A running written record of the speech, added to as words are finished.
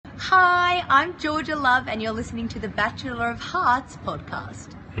Hi, I'm Georgia Love, and you're listening to the Bachelor of Hearts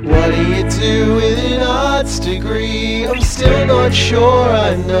podcast. What do you do with an arts degree? I'm still not sure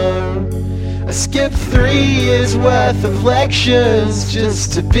I know. I skipped 3 years worth of lectures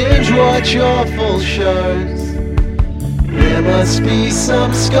just to binge watch awful shows. There must be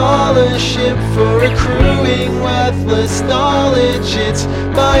some scholarship for accruing worthless knowledge. It's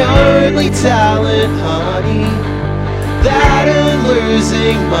my only talent, honey, that and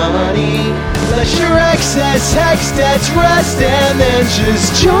losing money. Let your excess hex debts rest and then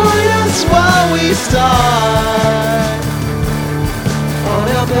just join us while we start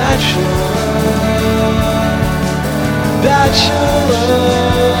on our Bachelor.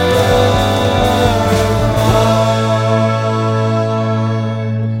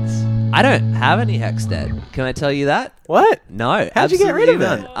 I don't have any hex debt. Can I tell you that? What? No. How'd you get rid of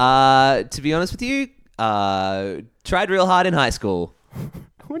absolutely it? none. To be honest with you, tried real hard in high school.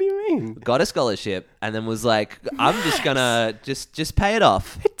 What do you mean? Got a scholarship and then was like, I'm just gonna just pay it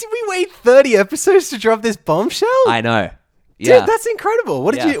off. Did we wait 30 episodes to drop this bombshell? I know. Dude, Yeah. that's incredible.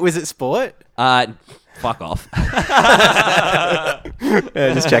 What did Yeah. you... Was it sport? Fuck off.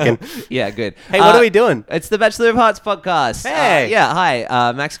 Yeah, just checking. Yeah, good. Hey, what are we doing? It's the Bachelor of Hearts podcast. Hey. Yeah,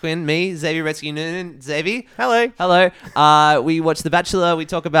 hi. Max Quinn, me, Xavier Rescue Noonan. Xavier. Hello. Hello. We watch The Bachelor. We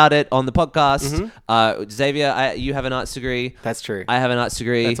talk about it on the podcast. Mm-hmm. Xavier, you have an arts degree. That's true. I have an arts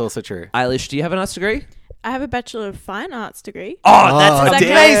degree. That's also true. Eilish, do you have an arts degree? I have a Bachelor of Fine Arts degree. Oh, that's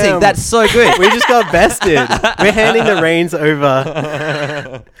damn. amazing. That's so good. We just got bested. We're handing the reins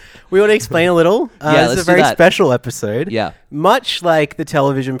over. We want to explain a little. Yeah, this let's is a do very that. special episode. Yeah. Much like the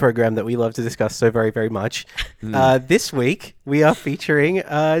television program that we love to discuss so very, very much. This week, we are featuring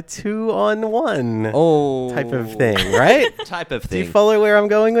a 2-on-1 Oh. type of thing, right? Type of Do thing. you follow where I'm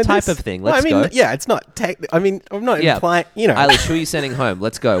going with Type this? of thing. Well, Let's I mean, go. yeah, it's not I'm not Yeah. implying, you know. Eilish, who are you sending home?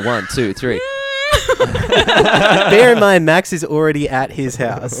 Let's go. 1, 2, 3. Bear in mind, Max is already at his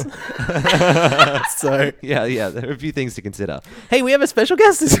house. So, Yeah. There are a few things to consider. hey, we have a special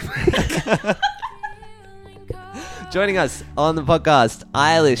guest this week. Joining us on the podcast,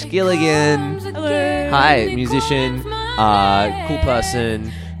 Eilish Gilligan. Hello. Hi, musician, cool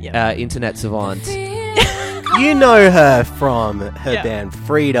person, Yep. internet savant. You know her from her Yeah. band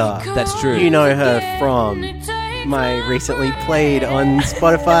Frida. That's true. You know her from my recently played on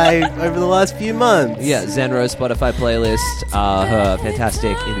Spotify over the last few months. Yeah, Zenro Spotify playlist, her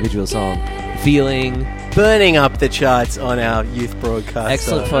fantastic individual song, Feeling. Burning up the charts on our youth broadcast.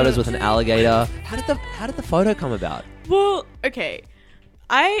 Excellent photos with an alligator. How did the photo come about? Well, okay.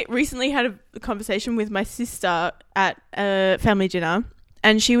 I recently had a conversation with my sister at a family dinner,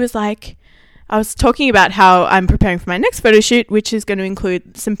 and she was like, I was talking about how I'm preparing for my next photo shoot, which is going to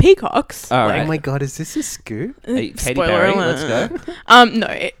include some peacocks. All Oh right. my god, is this a scoop? Hey, Katy Spoiler Perry, alert. let's go.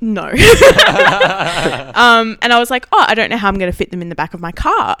 No. And I was like, I don't know how I'm going to fit them in the back of my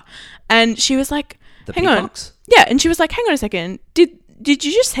car. And she was like, The hang on. peacocks? Yeah, and she was like, hang on a second. Did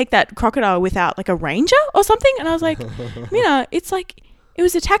you just take that crocodile without like a ranger or something? And I was like, Mina, it's like, it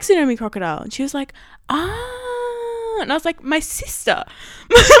was a taxidermy crocodile. And she was like, and I was like, my sister.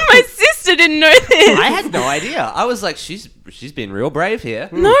 My sister didn't know this. I had no idea. I was like, she's been real brave here.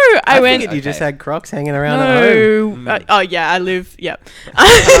 No, I went. figured you just had Crocs hanging around at home. No. Oh, yeah, I live. Yep.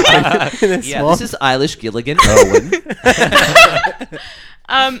 Yeah, this is Eilish Gilligan Irwin.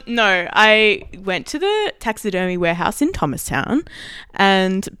 No, I went to the taxidermy warehouse in Thomastown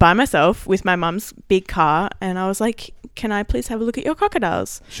and by myself with my mum's big car, and I was like, can I please have a look at your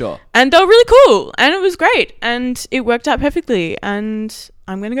crocodiles? Sure. And they were really cool and it was great and it worked out perfectly, and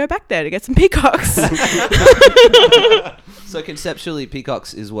I'm going to go back there to get some peacocks. So conceptually,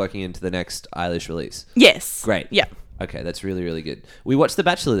 Peacocks is working into the next Eilish release. Yes. Great. Yeah. Okay, that's really, really good. We watched The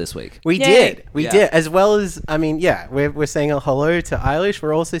Bachelor this week. We Yay. did. We Yeah. did. As well as, I mean, yeah, we're saying a hello to Eilish.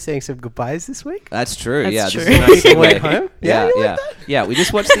 We're also saying some goodbyes this week. That's true. That's yeah, true. this is a nice People segue. at home? Yeah, Yeah, you yeah, yeah. We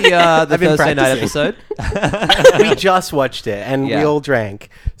just watched the I've been Thursday night practicing. episode. We just watched it and we Yeah. all drank.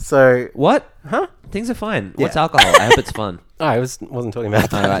 So, What? huh? Things are fine. What's Yeah. alcohol? I hope it's fun. Oh, I wasn't talking about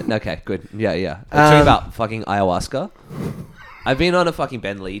that. All right. Okay. Good. Yeah. I'm talking about fucking ayahuasca. I've been on a fucking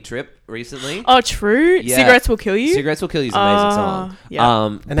Ben Lee trip recently. Oh, true. Yeah. Cigarettes will kill you. Cigarettes Will Kill You is an amazing song. yeah.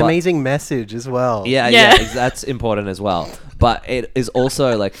 An but- amazing message as well. Yeah, Yeah. that's important as well. But it is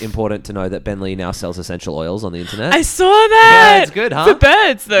also like important to know that Ben Lee now sells essential oils on the internet. I saw that. Yeah, it's good, huh? For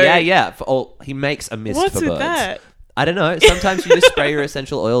birds, though. Yeah. He makes a mist What's for with birds. that? I don't know. Sometimes you just spray your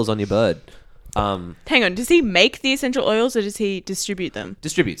essential oils on your bird. Hang on. Does he make the essential oils or does he distribute them?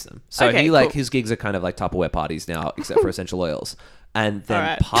 Distributes them. So Okay, he cool. his gigs are kind of like Tupperware parties now, except for essential oils. And then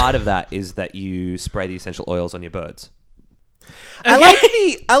Alright. part of that is that you spray the essential oils on your birds.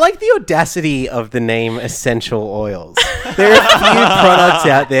 I like the audacity of the name essential oils. There are a few products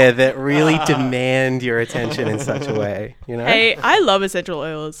out there that really demand your attention in such a way, you know? Hey, I love essential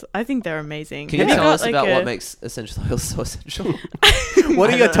oils. I think they're amazing. Can you Have tell got, us like, about a- what makes essential oils so essential?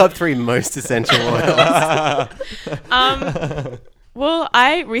 What are your top 3 most essential oils? Well,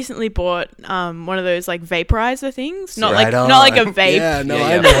 I recently bought one of those like vaporizer things. Not Right not like a on. vape. Yeah, no, Yeah,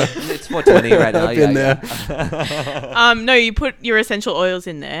 I yeah. know. It's 420 right now. I've Yeah, been yeah. there. No, you put your essential oils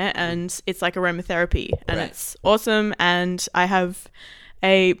in there, and it's like aromatherapy, and Right. it's awesome. And I have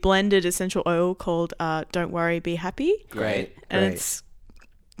a blended essential oil called "Don't Worry, Be Happy," Great. and Great. it's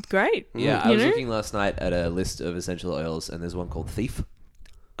great. Yeah, I You was know? looking last night at a list of essential oils, and there's one called Thief.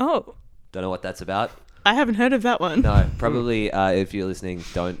 Oh, Don't know what that's about. I haven't heard of that one. No, probably if you're listening,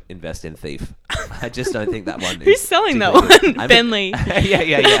 don't invest in Thief. I just don't think that one. Who's is selling that particularly good. one? I'm- Bentley.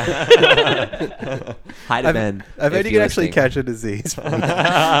 yeah. Hi to Ben. I've heard if you you're can actually listening. catch a disease from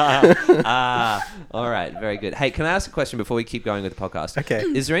that. All right, very good. Hey, can I ask a question before we keep going with the podcast? Okay.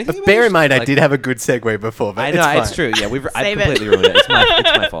 Is there anything? about Bear this- in mind, I like- did have a good segue before, but I know it's it's fine. true. Yeah, I've Save it. completely ruined it. It's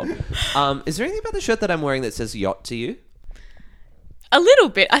my fault. Is there anything about the shirt that I'm wearing that says yacht to you? A little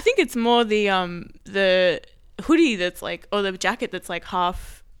bit. I think it's more the hoodie that's like, or the jacket that's like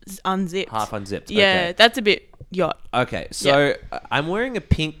half unzipped. Half unzipped. Yeah, Okay. that's a bit yacht. Okay, so I'm wearing a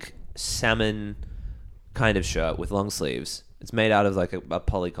pink salmon kind of shirt with long sleeves. It's made out of like a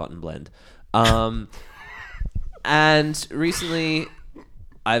poly cotton blend. And recently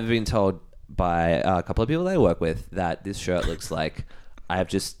I've been told by a couple of people that I work with that this shirt looks like I have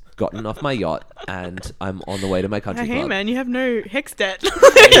just gotten off my yacht and I'm on the way to my country Hey club. man, you have no hex debt. You can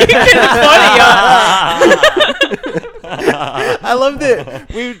afford a yacht. I love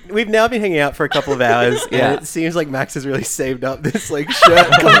that we've now been hanging out for a couple of hours, Yeah. and it seems like Max has really saved up this like shirt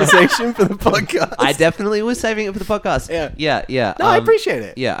conversation for the podcast. I definitely was saving it for the podcast. Yeah. Yeah. No, I appreciate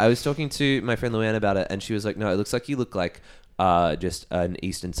it. Yeah, I was talking to my friend Luann about it, and she was like, "No, it looks like you look like just an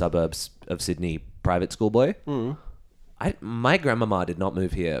eastern suburbs of Sydney private schoolboy." My grandmama did not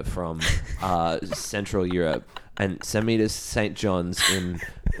move here from Central Europe and send me to St. John's in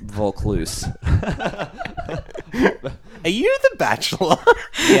Vaucluse. Are you the Bachelor?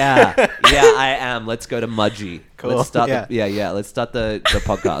 Yeah, I am. Let's go to Mudgee. Cool, Let's start. yeah. Let's start the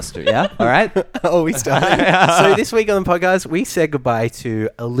podcast. Yeah, all right. Oh, we started. So this week on the podcast, we said goodbye to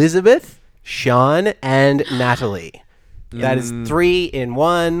Elizabeth, Sean, and Natalie. That is 3 in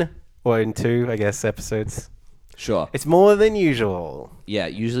 1, or in 2, I guess, episodes. Sure. It's more than usual. Yeah,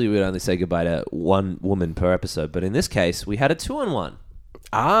 usually we'd only say goodbye to one woman per episode, but in this case, we had a 2-on-1.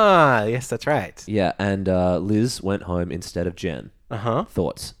 Ah, yes, that's right. Yeah, and Liz went home instead of Jen. Uh-huh.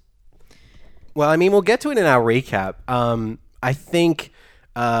 Thoughts? Well, I mean, we'll get to it in our recap. I think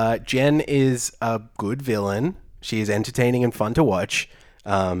Jen is a good villain. She is entertaining and fun to watch.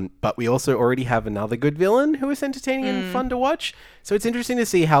 But we also already have another good villain who is entertaining and fun to watch. So it's interesting to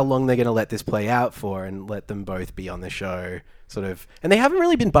see how long they're going to let this play out for and let them both be on the show, sort of. And they haven't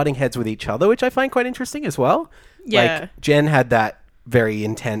really been butting heads with each other, which I find quite interesting as well. Yeah. Like, Jen had that very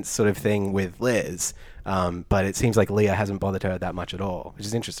intense sort of thing with Liz, but it seems like Leah hasn't bothered her that much at all, which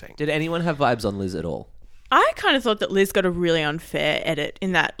is interesting. Did anyone have vibes on Liz at all? I kind of thought that Liz got a really unfair edit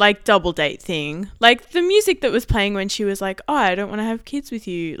in that, like, double date thing. Like, the music that was playing when she was like, oh, I don't want to have kids with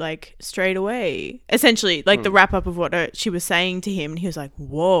you, like, straight away. Essentially, like, the wrap-up of what she was saying to him, and he was like,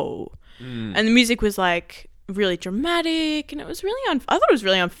 whoa. And the music was, like, really dramatic, and it was really I thought it was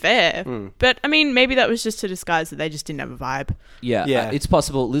really unfair. But, I mean, maybe that was just to disguise that they just didn't have a vibe. Yeah, Yeah. it's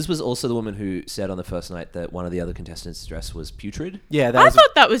possible. Liz was also the woman who said on the first night that one of the other contestants' dress was putrid. Yeah, that I was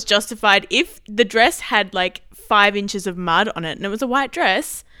thought that was justified if the dress had, like, 5 inches of mud on it, and it was a white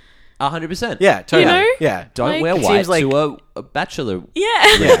dress. 100%. yeah, totally. You know? Yeah. Don't Like- wear It white seems like- to a bachelor. Yeah.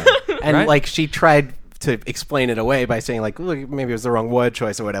 Yeah. And Right? like she tried to explain it away by saying like, look, maybe it was the wrong word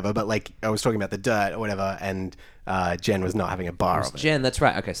choice or whatever, but like I was talking about the dirt or whatever, and Jen was not having a bar of it. Jen, that's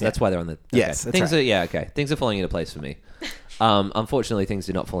right. Okay, so that's why they're on the... Okay. Yes, that's things right. are... Yeah, okay. Things are falling into place for me. Unfortunately, things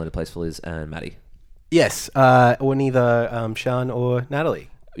did not fall into place for Liz and Maddie. Yes, or neither Sean or Natalie.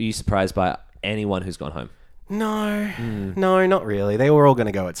 Are you surprised by anyone who's gone home? No, no, not really. They were all going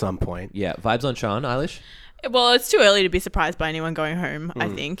to go at some point. Yeah, vibes on Sean, Eilish? Well, it's too early to be surprised by anyone going home, I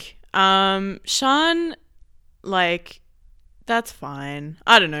think. Sean, like, that's fine.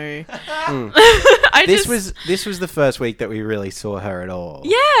 I don't know. This was the first week that we really saw her at all.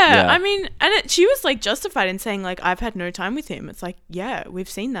 Yeah, I mean, and she was, like, justified in saying, like, I've had no time with him. It's like, yeah, we've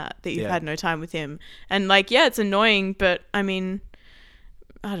seen that you've Yeah. had no time with him. And, like, yeah, it's annoying, but, I mean,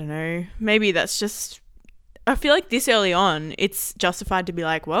 I don't know. Maybe that's just I feel like this early on, it's justified to be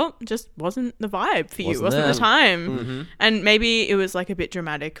like, well, it just wasn't the vibe for you. Wasn't there. the time. And maybe it was like a bit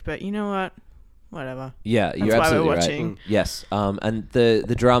dramatic, but you know what? Whatever. Yeah, you're That's why absolutely we're right. watching. Yes, and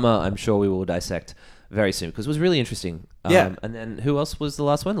the drama, I'm sure we will dissect very soon because it was really interesting. Yeah. And then who else was the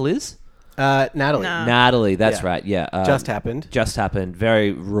last one? Liz? Natalie. No. Natalie, that's Yeah. right. Yeah. Just happened. Just happened.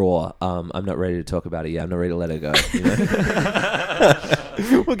 Very raw. I'm not ready to talk about it yet. I'm not ready to let it go. You know?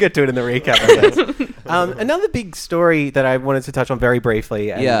 We'll get to it in the recap, I guess. Another big story that I wanted to touch on very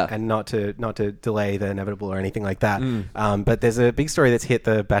briefly, and not to delay the inevitable or anything like that. But there's a big story that's hit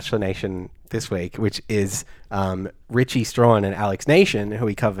the Bachelor Nation this week, which is Richie Strawn and Alex Nation, who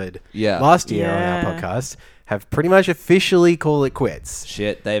we covered last year on Yeah. our podcast, have pretty much officially called it quits.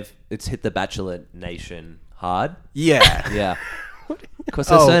 Shit, it's hit the Bachelor Nation hard. Yeah. Yeah. Because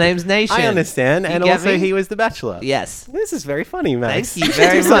their surname's Nation. I understand. You And get also me? he was the Bachelor. Yes. This is very funny, Max. Thank you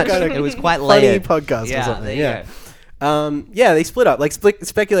very It's some much. kind of It was quite funny layered. podcast or Yeah, something. there you Yeah. go. They split up. Like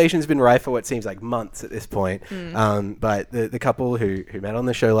speculation's been rife for what seems like months at this point. But the couple who met on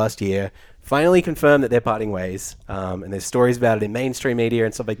the show last year finally confirmed that they're parting ways. And there's stories about it in mainstream media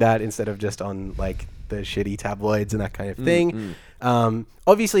and stuff like that instead of just on like the shitty tabloids and that kind of thing.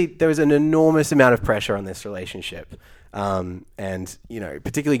 Obviously, there was an enormous amount of pressure on this relationship. And, you know,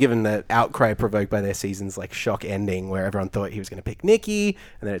 particularly given the outcry provoked by their season's like shock ending where everyone thought he was going to pick Nikki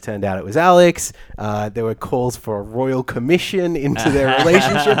and then it turned out it was Alex. There were calls for a royal commission into their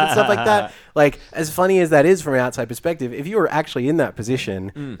relationship and stuff like that. Like, as funny as that is from an outside perspective, if you were actually in that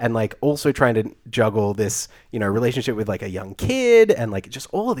position and like also trying to juggle this, you know, relationship with like a young kid and like just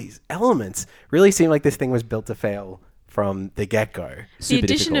all of these elements really seemed like this thing was built to fail from the get-go. The Super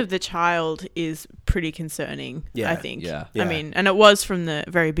addition difficult. of the child is pretty concerning, Yeah, I think. yeah. Yeah. I mean, and it was from the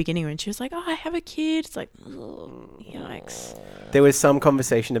very beginning when she was like, oh, I have a kid. It's like, ugh, yikes. There was some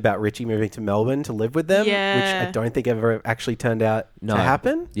conversation about Richie moving to Melbourne to live with them, Yeah. which I don't think ever actually turned out No. to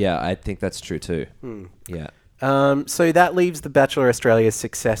happen. Yeah, I think that's true too. Yeah. So that leaves the Bachelor Australia's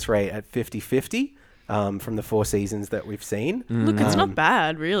success rate at 50-50 from the 4 seasons that we've seen. Look, it's not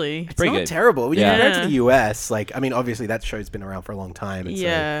bad, really. It's Pretty not good. terrible. When you Yeah. compare it to the US, like, I mean, obviously that show's been around for a long time. And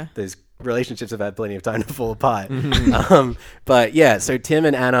Yeah. so those relationships have had plenty of time to fall apart. But yeah, so Tim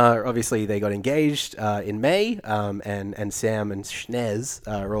and Anna, obviously they got engaged in May, and Sam and Schnez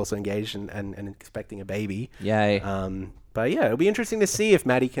are also engaged and expecting a baby. Yay. But yeah, it'll be interesting to see if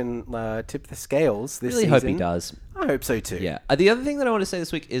Maddie can tip the scales this Really season. hope he does. I hope so too. Yeah. The other thing that I want to say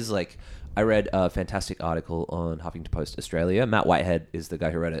this week is like I read a fantastic article on Huffington Post Australia. Matt Whitehead is the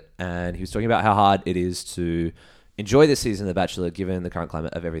guy who wrote it, and he was talking about how hard it is to enjoy this season of The Bachelor given the current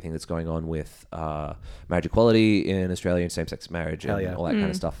climate of everything that's going on with marriage equality in Australia and same-sex marriage and yeah. all that kind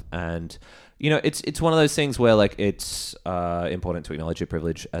of stuff. And you know, it's one of those things where like it's important to acknowledge your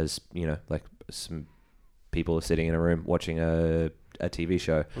privilege as, you know, like some people are sitting in a room watching a TV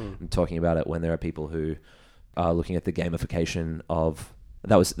show and talking about it when there are people who are looking at the gamification of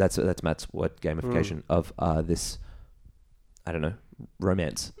that's Matt's word, gamification of this, I don't know,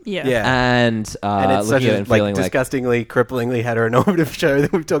 romance. Yeah. Yeah. And And it's looking such at it a and feeling like disgustingly, cripplingly heteronormative show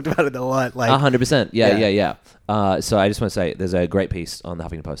that we've talked about it a lot. Like, 100%. Yeah. Yeah. So I just want to say there's a great piece on the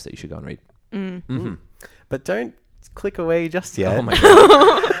Huffington Post that you should go and read. but don't click away just yet. Oh my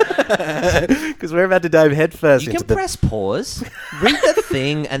god! Because we're about to dive headfirst You into can the... press pause, read the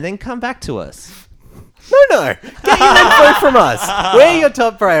thing, and then come back to us. No. Get your info from us. We're your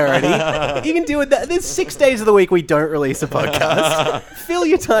top priority. You can deal with that. There's 6 days of the week we don't release a podcast. Fill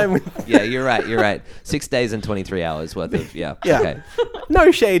your time with... Yeah, you're right. 6 days and 23 hours worth of Yeah. Okay.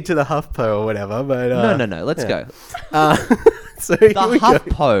 No shade to the HuffPo or whatever, but... No. Let's go. So The here we go.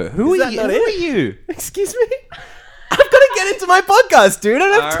 HuffPo. Who Is are that you? not Who it? are you? Excuse me? I've got to get into my podcast, dude. I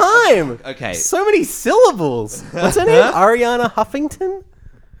don't have time. Okay. So many syllables. What's her name? Ariana Huffington?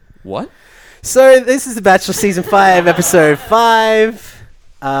 What? So this is The Bachelor Season 5, Episode 5.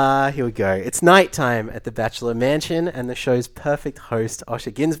 Here we go. It's nighttime at the Bachelor Mansion, and the show's perfect host,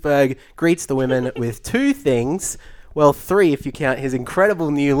 Osher Ginsburg, greets the women with 2 things. Well, 3 if you count his incredible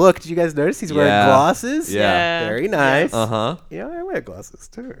new look. Did you guys notice he's wearing Yeah. glasses? Yeah. Very nice. Uh-huh. Yeah, I wear glasses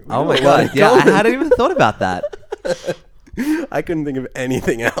too. Oh my god. Yeah, I hadn't even thought about that. I couldn't think of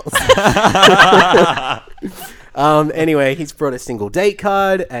anything else. Anyway, he's brought a single date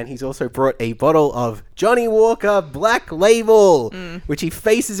card, and he's also brought a bottle of Johnny Walker Black Label, which he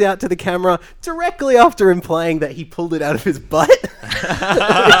faces out to the camera directly after implying that he pulled it out of his butt.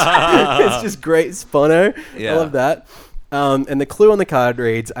 It's just great spono. Yeah. I love that. And the clue on the card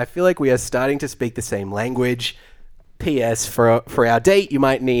reads, I feel like we are starting to speak the same language. P.S. For our date, you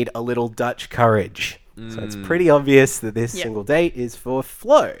might need a little Dutch courage. So it's pretty obvious that this single date is for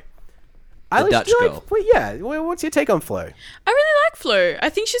Flo. The Dutch girl. What's your take on Flo? I really like Flo. I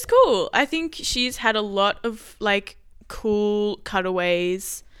think she's cool. I think she's had a lot of like cool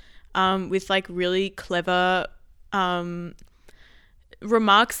cutaways with like really clever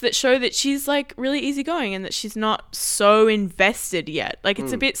remarks that show that she's like really easygoing and that she's not so invested yet. Like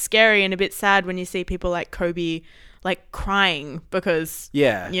it's a bit scary and a bit sad when you see people like Kobe like crying because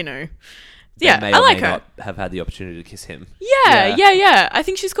you know. Yeah, may I or like may her. not have had the opportunity to kiss him. Yeah. I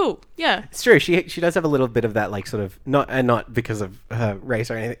think she's cool. Yeah. It's true. She does have a little bit of that, like, sort of not because of her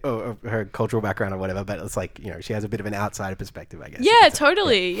race or anything, or her cultural background or whatever, but it's like, you know, she has a bit of an outsider perspective, I guess. Yeah,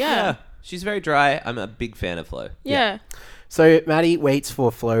 totally. Yeah. She's very dry. I'm a big fan of Flo. Yeah. So Maddie waits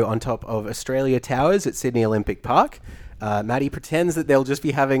for Flo on top of Australia Towers at Sydney Olympic Park. Maddie pretends that they'll just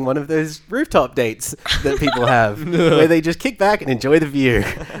be having one of those rooftop dates that people have, where they just kick back and enjoy the view.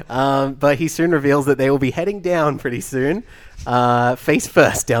 But he soon reveals that they will be heading down pretty soon, face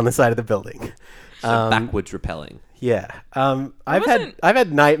first down the side of the building. So backwards rappelling. Yeah. I've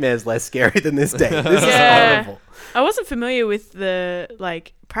had nightmares less scary than this date. This is horrible. I wasn't familiar with the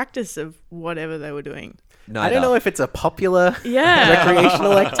like practice of whatever they were doing. I don't know if it's a popular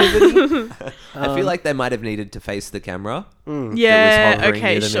recreational activity. I feel like they might have needed to face the camera. Yeah, that was hovering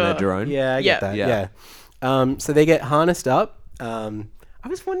okay, near them sure. in a drone. Yeah, I get that. Yeah. So they get harnessed up. I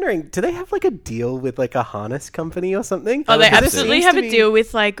was wondering, do they have like a deal with like a harness company or something? Oh, they Because there absolutely seems have to a be- deal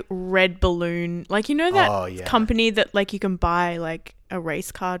with like Red Balloon. Like, you know that company that like you can buy like a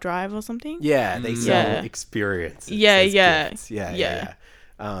race car drive or something? Yeah, they sell Yeah. experiences. Yeah, as yeah. gifts. Yeah.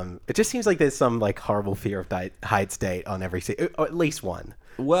 It just seems like there's some like horrible fear of heights date on every or at least one.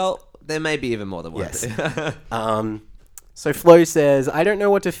 Well, there may be even more than one. Yes. So Flo says, I don't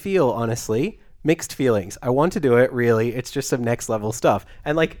know what to feel, honestly. Mixed feelings. I want to do it, really. It's just some next level stuff.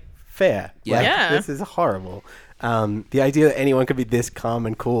 And like, fair. Yeah. Like, Yeah. this is horrible. The idea that anyone could be this calm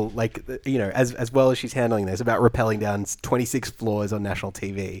and cool, like, you know, as well as she's handling this, about rappelling down 26 floors on national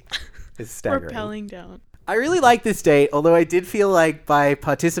TV is staggering. Rappelling down. I really like this date, although I did feel like by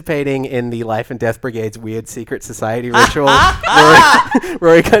participating in the Life and Death Brigade's weird secret society ritual,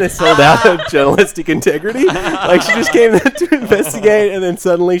 Rory kind of sold out her journalistic integrity. Like, she just came there to investigate, and then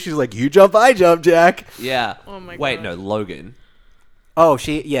suddenly she's like, you jump, I jump, Jack. Yeah. Oh my Wait, God. no, Logan. Oh,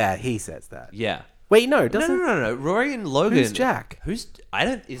 he says that. Yeah. Wait, no, doesn't... No. Rory and Logan. Who's Jack?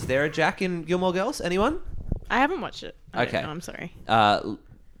 Is there a Jack in Gilmore Girls? Anyone? I haven't watched it. I don't Okay. know, I'm sorry.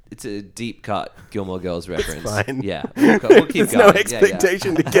 It's a deep cut Gilmore Girls reference. fine. Yeah. We'll keep There's going. no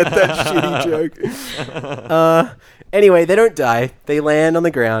expectation to get that shitty joke. Anyway, they don't die. They land on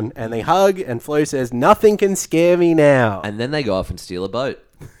the ground, and they hug, and Flo says, nothing can scare me now. And then they go off and steal a boat.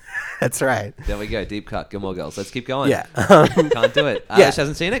 That's right. There we go. Deep cut Gilmore Girls. Let's keep going. Yeah. Can't do it. Alice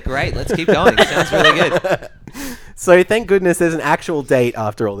hasn't seen it? Great. Let's keep going. It sounds really good. So thank goodness there's an actual date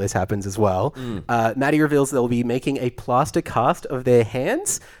after all this happens as well. Maddie reveals they'll be making a plaster cast of their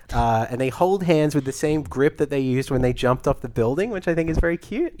hands, and they hold hands with the same grip that they used when they jumped off the building, which I think is very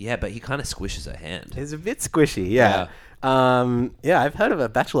cute. Yeah, but he kind of squishes her hand. It's a bit squishy, yeah. I've heard of a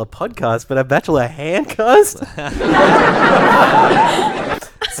Bachelor podcast, but a Bachelor hand cast?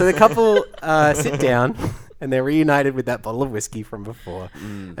 So the couple sit down, and they're reunited with that bottle of whiskey from before.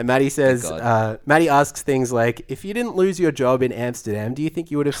 And Maddie says, Maddie asks things like, if you didn't lose your job in Amsterdam, do you think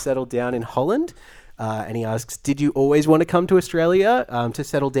you would have settled down in Holland? And he asks, did you always want to come to Australia to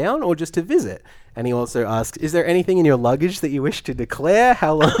settle down or just to visit? And he also asks, is there anything in your luggage that you wish to declare?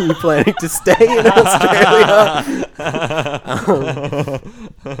 How long are you planning to stay in Australia?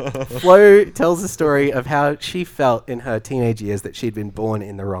 Flo tells the story of how she felt in her teenage years that she'd been born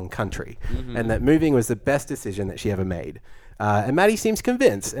in the wrong country and that moving was the best decision that she ever made. And Maddie seems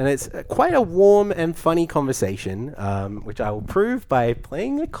convinced, and it's quite a warm and funny conversation, which I will prove by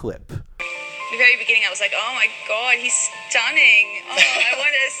playing a clip. The very beginning, I was like, oh my God, he's stunning. Oh, I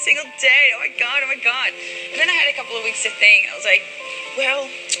want a single date. Oh my God. And then I had a couple of weeks to think. I was like, well,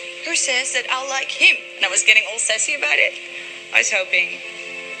 who says that I'll like him? And I was getting all sassy about it. I was hoping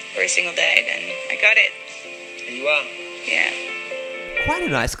for a single date, and I got it. And you are. Yeah. Quite a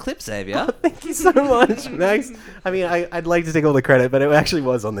nice clip, Xavier. Thank you so much, Max. I mean, I'd like to take all the credit, but it actually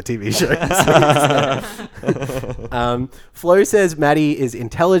was on the TV show. Flo says Maddie is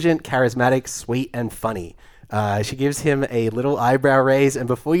intelligent, charismatic, sweet, and funny. She gives him a little eyebrow raise, and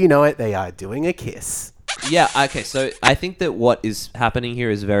before you know it, they are doing a kiss. Yeah, okay, so I think that what is happening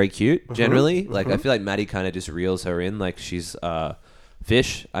here is very cute, generally. Like, I feel like Maddie kind of just reels her in, like she's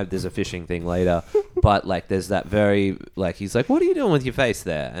fish. There's a fishing thing later, but like there's that very like he's like, what are you doing with your face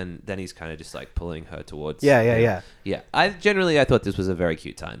there? And then he's kind of just like pulling her towards. Yeah. I thought this was a very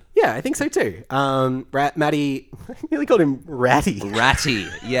cute time. Yeah, I think so too. Maddie, I nearly called him Ratty. Ratty,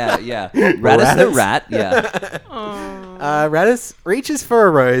 yeah. Radis the rat, yeah. Radis reaches for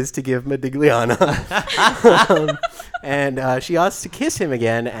a rose to give Modigliana. And she asks to kiss him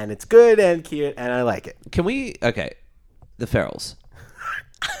again, and it's good and cute, and I like it. Can we? Okay, the Ferrells.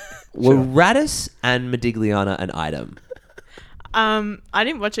 Were Radis and Modigliana an item? I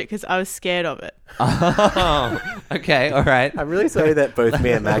didn't watch it because I was scared of it. Oh, okay, all right. I'm really sorry that both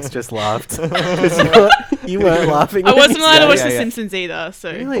me and Max just laughed. 'Cause you weren't laughing. I wasn't allowed to watch yeah, The yeah. Simpsons either.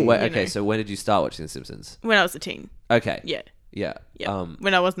 So Really? Wait, you okay, know. so when did you start watching The Simpsons? When I was a teen. Okay. Yeah. Yeah.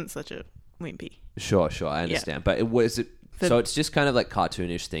 When I wasn't such a wimpy. Sure, I understand. But so it's just kind of like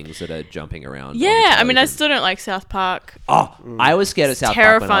cartoonish things that are jumping around. on Yeah, I mean, I television. still don't like South Park. Oh, I was scared of South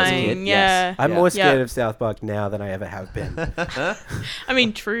Park when I was a kid. Terrifying, Yes. yeah. I'm more scared Yeah. of South Park now than I ever have been. I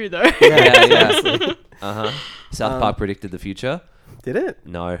mean, true though. Yeah. South Park predicted the future. Did it?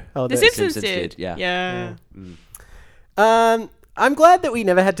 No. Oh, The no. Simpsons Simpsons did. did, yeah. Yeah. I'm glad that we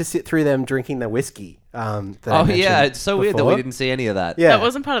never had to sit through them drinking the whiskey. That I Oh yeah, mentioned it's so weird that before. we didn't see any of that. Yeah. That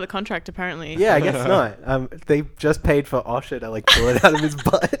wasn't part of the contract, apparently. Yeah, I guess not. They just paid for Osher to like pull it out of his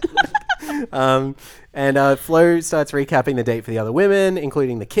butt. And Flo starts recapping the date for the other women,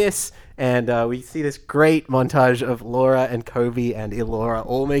 including the kiss. And we see this great montage of Laura and Kobe and Elora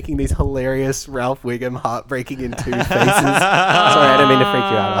all making these hilarious Ralph Wiggum heartbreaking in two faces. Sorry, I don't mean to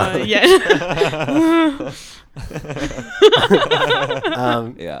freak you out. Yeah.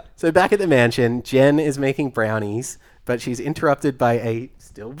 Yeah. So back at the mansion, Jen is making brownies, but she's interrupted by a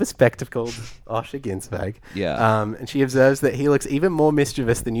still bespectacled Osher Ginsberg. Yeah. And she observes that he looks even more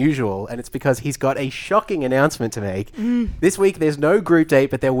mischievous than usual, and it's because he's got a shocking announcement to make. This week, there's no group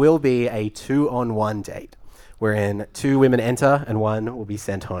date, but there will be a 2-on-1 date, wherein 2 women enter and 1 will be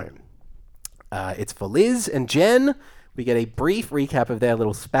sent home. It's for Liz and Jen. We get a brief recap of their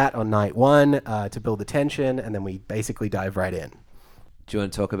little spat on night 1 to build the tension, and then we basically dive right in. Do you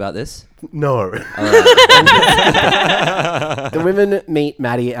want to talk about this? No. The women meet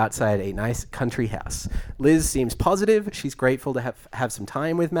Maddie outside a nice country house. Liz seems positive. She's grateful to have some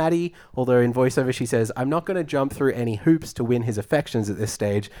time with Maddie, although in voiceover she says, I'm not going to jump through any hoops to win his affections at this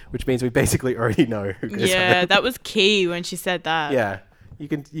stage, which means we basically already know who goes Yeah, home. that was key when she said that. Yeah, you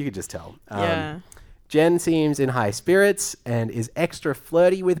could just tell. Yeah. Jen seems in high spirits and is extra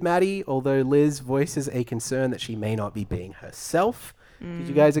flirty with Maddie, although Liz voices a concern that she may not be being herself. Did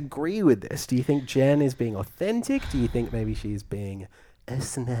you guys agree with this? Do you think Jen is being authentic? Do you think maybe she's being a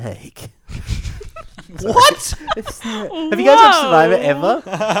snake? What? Have you guys watched Survivor ever?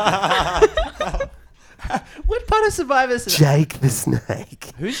 What part of Survivor? Jake the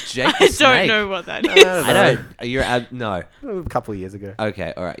Snake. Who's Jake the I Snake? don't know what that is. I don't. You're no. A couple of years ago.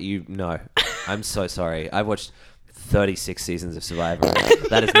 Okay, all right. No. I'm so sorry. I've watched 36 seasons of Survivor.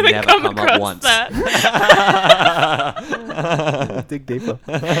 That has never come up across once. that. Dig deeper.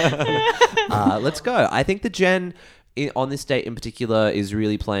 Let's go. I think that Jen, on this date in particular, is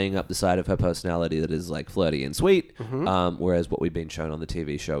really playing up the side of her personality that is like flirty and sweet, whereas what we've been shown on the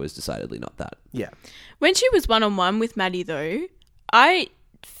TV show is decidedly not that. Yeah. When she was one-on-one with Maddie, though, I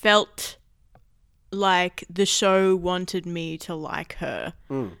felt like the show wanted me to like her.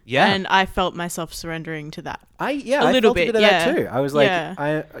 Yeah. And I felt myself surrendering to that. I little felt a bit, bit of yeah. that too. I was like,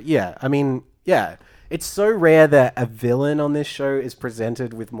 Yeah. I mean, it's so rare that a villain on this show is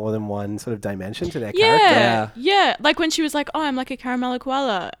presented with more than one sort of dimension to their character. Yeah. Like when she was like, oh, I'm like a caramel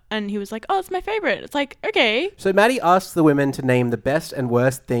koala. And he was like, oh, it's my favorite. It's like, okay. So Maddie asks the women to name the best and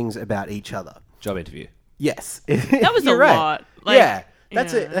worst things about each other. Job interview. Yes. That was You're a right. lot. Like,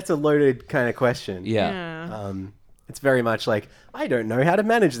 that's a loaded kind of question. Yeah. It's very much like, I don't know how to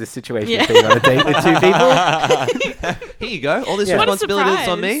manage this situation of being on a date with 2 people. Here you go. All this Yeah. What a responsibility is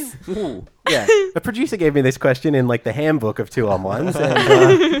on me. surprise. Ooh. Yeah. A producer gave me this question in like the handbook of 2-on-1s.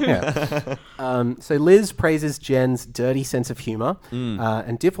 So Liz praises Jen's dirty sense of humor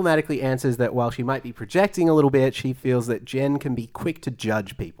and diplomatically answers that while she might be projecting a little bit, she feels that Jen can be quick to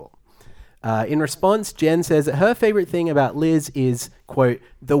judge people. In response, Jen says that her favorite thing about Liz is, quote,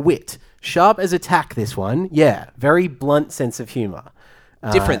 the wit. Sharp as a tack, this one. Yeah, very blunt sense of humor.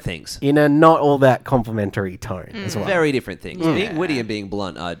 Different things. In a not all that complimentary tone as well. Very different things. Being witty and being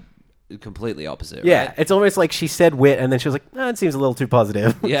blunt are completely opposite. Yeah, right? it's almost like she said wit, and then she was like, "No, it seems a little too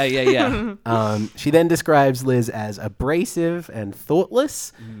positive." Yeah. She then describes Liz as abrasive and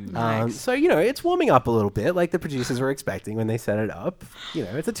thoughtless. So, it's warming up a little bit, like the producers were expecting when they set it up.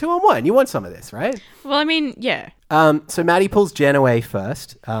 It's a 2-on-1. You want some of this, right? Well, I mean, yeah. So Maddie pulls Jen away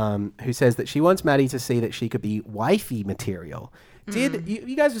first, who says that she wants Maddie to see that she could be wifey material. Did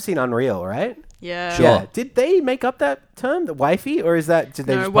you guys have seen Unreal, right? Yeah. Sure. Yeah. Did they make up that term, the wifey, or did they just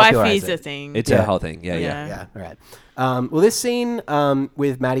popularize wifey's it? a thing. It's Yeah. a whole thing. Yeah. Yeah, all right. Well, this scene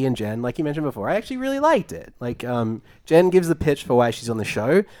with Maddie and Jen, like you mentioned before, I actually really liked it. Like, Jen gives the pitch for why she's on the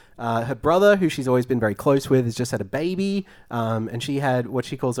show. Her brother, who she's always been very close with, has just had a baby, and she had what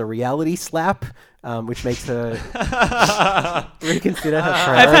she calls a reality slap, which makes her reconsider her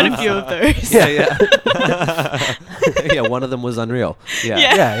I've had plans. a few of those. Yeah, one of them was Unreal. Yeah.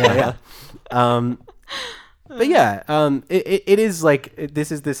 Yeah. But yeah, it is like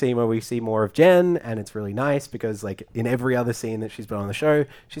this is the scene where we see more of Jen, and it's really nice because like in every other scene that she's been on the show,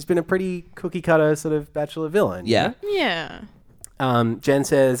 she's been a pretty cookie cutter sort of bachelor villain. you Yeah. know? Yeah. Jen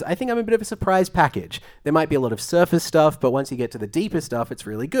says, "I think I'm a bit of a surprise package. There might be a lot of surface stuff, but once you get to the deeper stuff, it's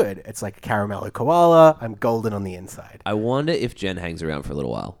really good. It's like a caramello koala. I'm golden on the inside." I wonder if Jen hangs around for a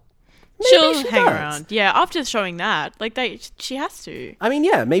little while. She'll she hang does. around. Yeah, after showing that, like she has to. I mean,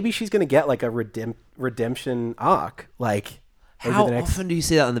 yeah, maybe she's going to get like a redemption arc, like over How the next. often do you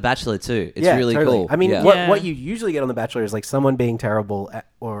see that on The Bachelor too? It's Yeah, really totally. cool. I mean, yeah. what you usually get on The Bachelor is like someone being terrible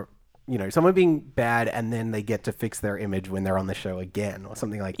or someone being bad, and then they get to fix their image when they're on the show again or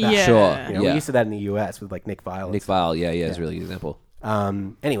something like that. Yeah. Sure. We Yeah. used to that in the US with like Nick Vile. and Nick stuff. Vile, yeah, is a really good example.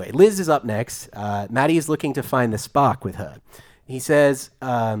 Anyway, Liz is up next. Maddie is looking to find the spark with her. He says,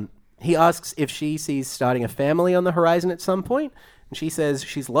 he asks if she sees starting a family on the horizon at some point. And she says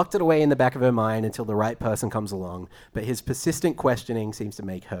she's locked it away in the back of her mind until the right person comes along. But his persistent questioning seems to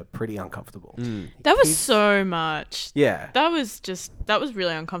make her pretty uncomfortable. That was so much. Yeah. That was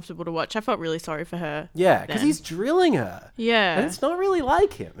really uncomfortable to watch. I felt really sorry for her. Yeah, because then. he's drilling her. Yeah. And it's not really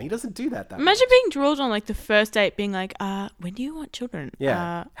like him. He doesn't do that Imagine much. being drilled on like the first date, being like, when do you want children?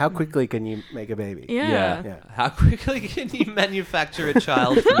 Yeah. How quickly can you make a baby? Yeah. Yeah. How quickly can you manufacture a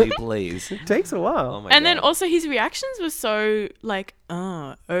child for me, please? It takes a while. Oh my And then God. also his reactions were so like,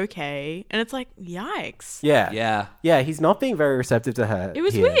 oh, okay. And it's like, yikes. Yeah. Yeah. Yeah, he's not being very receptive to her. It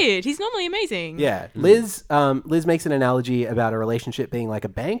was here. weird. He's normally amazing. Yeah, Liz makes an analogy about a relationship being like a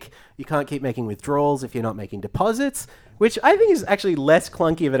bank. You can't keep making withdrawals if you're not making deposits, which I think is actually less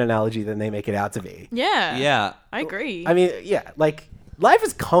clunky of an analogy than they make it out to be. Yeah. Yeah. I agree. I mean, yeah, like life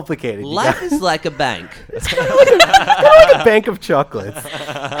is complicated. you Life guys. is like a bank. It's like a bank of chocolates.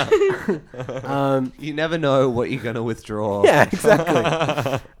 You never know what you're going to withdraw. Yeah,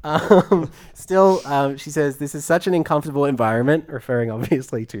 exactly. Still, she says this is such an uncomfortable environment, referring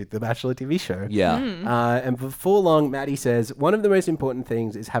obviously to the Bachelor TV show. Yeah. And before long, Maddie says, one of the most important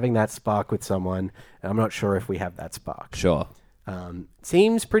things is having that spark with someone, and I'm not sure if we have that spark. Sure.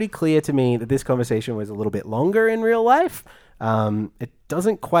 Seems pretty clear to me that this conversation was a little bit longer in real life. It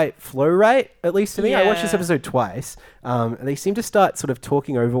doesn't quite flow right, at least to me. I watched this Yeah. episode twice. And they seem to start sort of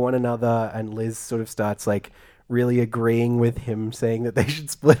talking over one another, and Liz sort of starts like really agreeing with him saying that they should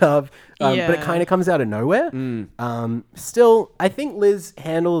split up. But it Yeah. kind of comes out of nowhere. Still, I think Liz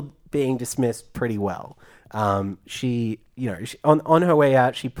handled being dismissed pretty well. She on her way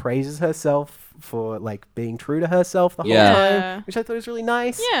out, she praises herself for like being true to herself the whole Yeah. time, which I thought was really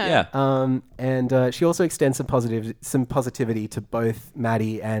nice. yeah. Yeah. And she also extends some positivity to both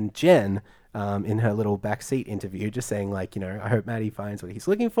Maddie and Jen in her little backseat interview, just saying like, I hope Maddie finds what he's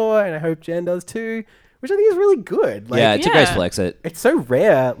looking for, and I hope Jen does too, which I think is really good. Like, Yeah, it's a Yeah. graceful exit. it's so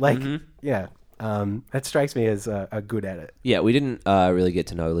rare. Like, yeah, that strikes me as a good edit. Yeah, we didn't really get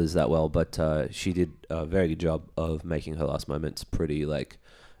to know Liz that well, but she did a very good job of making her last moments pretty like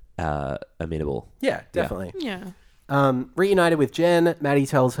amenable. Yeah, definitely. Yeah. Reunited with Jen, Maddie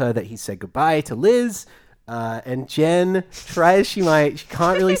tells her that he said goodbye to Liz. And Jen, try as she might, she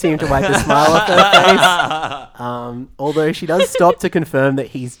can't really seem to wipe the smile off her face. Although she does stop to confirm that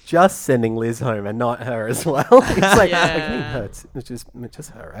he's just sending Liz home and not her as well. He's like, Yeah. "What do you mean it's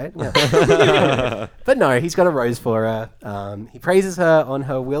just her, right?" Yeah. But no, he's got a rose for her. He praises her on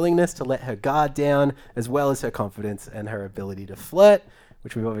her willingness to let her guard down, as well as her confidence and her ability to flirt,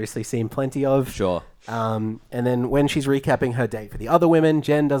 which we've obviously seen plenty of. Sure. And then when she's recapping her date for the other women,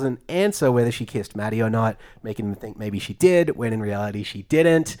 Jen doesn't answer whether she kissed Maddie or not, making them think maybe she did, when in reality she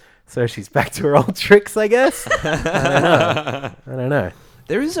didn't. So she's back to her old tricks, I guess. I don't know.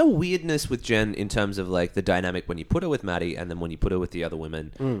 There is a weirdness with Jen in terms of like the dynamic when you put her with Maddie and then when you put her with the other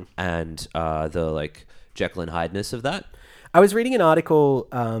women and the like Jekyll and Hyde-ness of that. I was reading an article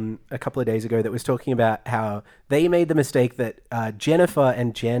a couple of days ago that was talking about how they made the mistake that Jennifer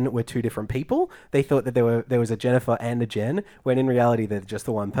and Jen were two different people. They thought that there was a Jennifer and a Jen, when in reality they're just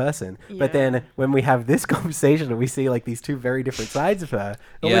the one person. But then when we have this conversation and we see like these two very different sides of her,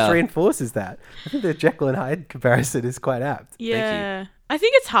 it almost reinforces that. I think the Jekyll and Hyde comparison is quite apt. Yeah. I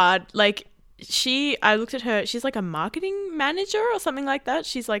think it's hard. Like, I looked at her, she's like a marketing manager or something like that.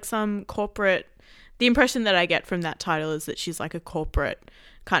 She's like some corporate, the impression that I get from that title is that she's like a corporate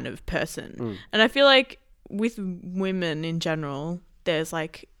kind of person. And I feel like with women in general, there's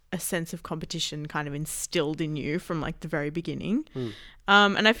like a sense of competition kind of instilled in you from like the very beginning.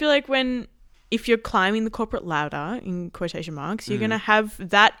 And I feel like if you're climbing the corporate ladder, in quotation marks, you're going to have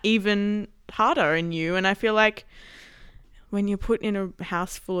that even harder in you. And I feel like when you're put in a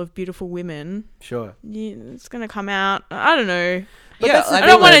house full of beautiful women, it's going to come out. I don't know. But I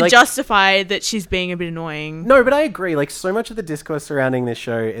don't want to justify that she's being a bit annoying. No, but I agree. Like, so much of the discourse surrounding this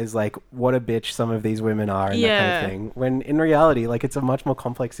show is like, what a bitch some of these women are and that kind of thing. When in reality, like, it's a much more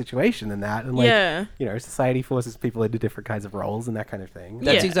complex situation than that. And like, you know, society forces people into different kinds of roles and that kind of thing.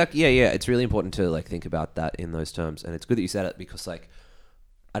 That's exactly, it's really important to like think about that in those terms. And it's good that you said it because like,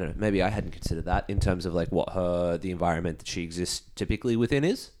 I don't know, maybe I hadn't considered that in terms of like what the environment that she exists typically within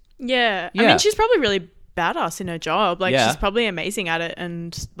is. I mean, she's probably really badass in her job. Like, she's probably amazing at it.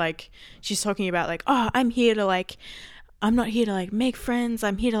 And like, she's talking about like, oh, I'm not here to like make friends.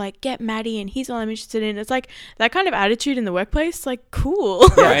 I'm here to like get Maddie and he's all I'm interested in. It's like that kind of attitude in the workplace, like, cool.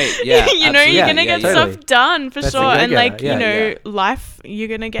 Right. Yeah. you know, you're going to get stuff done for That's sure. And like, you know, life, you're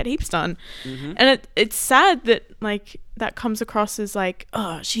going to get heaps done. And it's sad that like that comes across as like,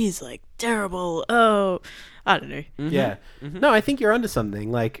 oh, she's like terrible. Oh, I don't know. No, I think you're onto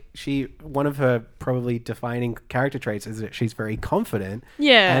something. Like, one of her probably defining character traits is that she's very confident.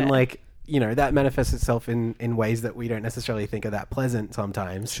 And like, you know, that manifests itself in ways that we don't necessarily think are that pleasant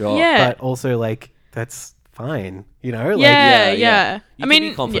sometimes. But also like, that's fine, you know? Like, You I can mean,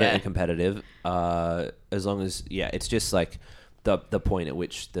 be confident and competitive as long as, it's just like the point at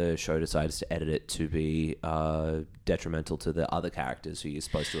which the show decides to edit it to be detrimental to the other characters who you're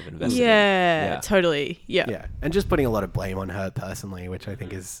supposed to have invested in. Totally. And just putting a lot of blame on her personally, which I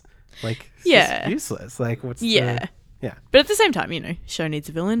think is like just useless. Like, what's But at the same time, you know, show needs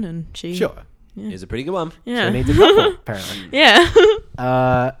a villain, and she is a pretty good one. She needs a couple, apparently.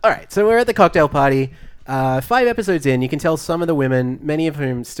 All right, so we're at the cocktail party. 5 episodes in, you can tell some of the women, many of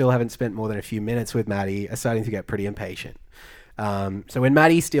whom still haven't spent more than a few minutes with Maddie, are starting to get pretty impatient. So when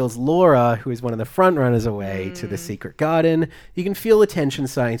Maddie steals Laura, who is one of the front runners, away to the secret garden, you can feel the tension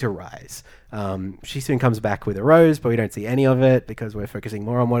starting to rise. She soon comes back with a rose, but we don't see any of it because we're focusing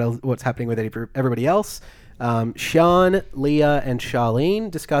more on what's happening with everybody else. Sean, Leah, and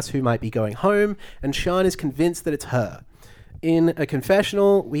Charlene discuss who might be going home, and Sean is convinced that it's her. In a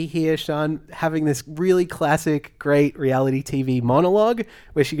confessional, we hear Sean having this really classic, great reality TV monologue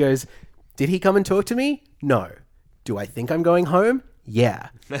where she goes, "Did he come and talk to me? No. Do I think I'm going home? Yeah.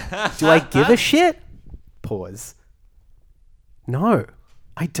 Do I give a shit? Pause. No,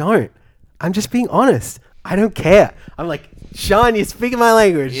 I don't. I'm just being honest. I don't care." I'm like, Sean, you're speaking my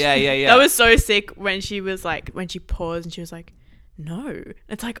language. Yeah. That was so sick when she paused and she was like, no.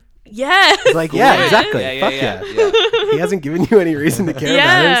 It's like, yeah. It's like, yeah, exactly. Fuck yeah. He hasn't given you any reason to care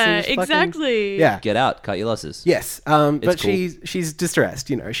about him. So just exactly. Get out, cut your losses. Yes. But cool. she's distressed,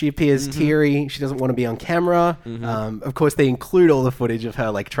 you know. She appears teary. She doesn't want to be on camera. Of course, they include all the footage of her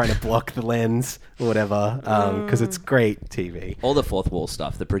like trying to block the lens or whatever because it's great TV. All the fourth wall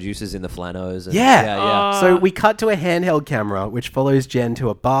stuff, the producers in the flanos. And So we cut to a handheld camera which follows Jen to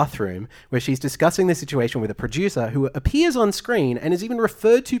a bathroom where she's discussing the situation with a producer who appears on screen and is even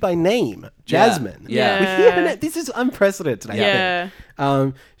referred to by name, Jasmine. We hear her name. This is unprecedented, I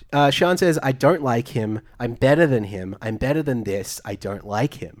think. Sean says, "I don't like him. I'm better than him. I'm better than this. I don't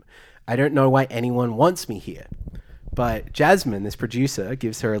like him. I don't know why anyone wants me here." But Jasmine, this producer,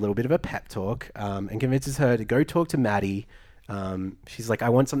 gives her a little bit of a pep talk and convinces her to go talk to Maddie. She's like, "I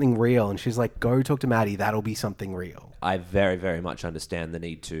want something real." And she's like, "Go talk to Maddie. That'll be something real." I very, very much understand the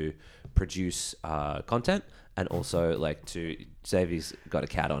need to produce content and also like to say if he's got a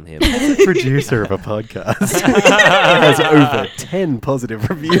cat on him. Producer of a podcast has over 10 positive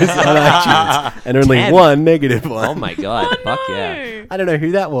reviews on iTunes and only 10? 1 negative one. Oh my god! Fuck yeah! I don't know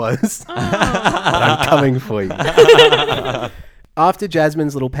who that was, but I'm coming for you. After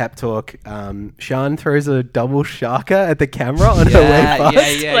Jasmine's little pep talk, Sean throws a double shaka at the camera on her way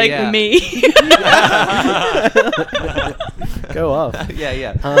past. Me. Go off.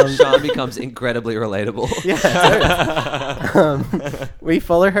 Sean becomes incredibly relatable. We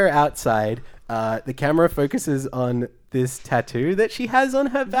follow her outside. the camera focuses on this tattoo that she has on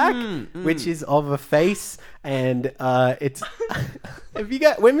her back, which is of a face, and it's.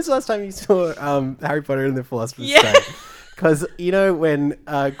 When was the last time you saw Harry Potter and the Philosopher's Stone? Because you know when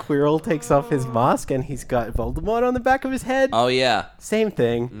Quirrell takes off his mask and he's got Voldemort on the back of his head. Oh yeah. Same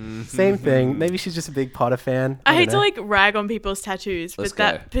thing. Same thing. Maybe she's just a big Potter fan. I hate don't to know. like rag on people's tattoos, Let's but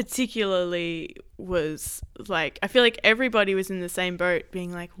that go. particularly was like, I feel like everybody was in the same boat,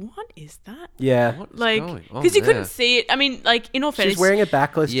 being like, "What is that?" Yeah. What's Like, going on because you there? couldn't see it. I mean, like in all fairness, She's wearing a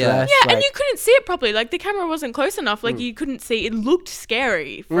backless Yeah. dress. yeah, and like- you couldn't see it properly. Like the camera wasn't close enough. Like you couldn't see. It looked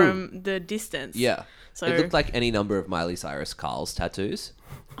scary from the distance. Yeah. So It looked like any number of Miley Cyrus Carl's tattoos.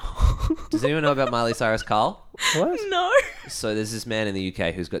 Does anyone know about Miley Cyrus Carl? What? no. So there's this man in the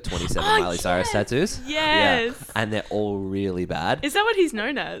UK who's got 27 Oh, Miley Cyrus yes. tattoos. Yes. Yeah. And they're all really bad. Is that what he's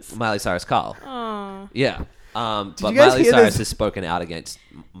known as? Miley Cyrus Carl. Oh. Yeah. But you guys Miley hear Cyrus this? has spoken out against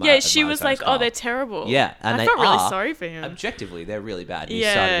Yeah, she Miley was Cyrus like, Carl. "Oh, they're terrible." Yeah, and I they felt really are. sorry for him. Objectively, they're really bad. He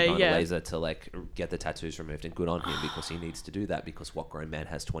Yeah, started going yeah. to laser to like get the tattoos removed, and good on him because he needs to do that because what grown man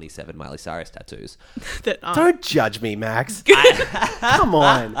has 27 Miley Cyrus tattoos? That aren't. Don't judge me, Max. Come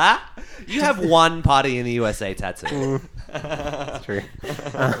on. You have one party in the USA tattoo. That's true.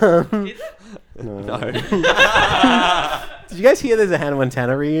 No. Did you guys hear there's a Hannah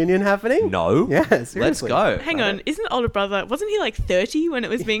Montana reunion happening? No. Yeah, Let's seriously. go. Hang on, isn't older brother? Wasn't he like 30 when it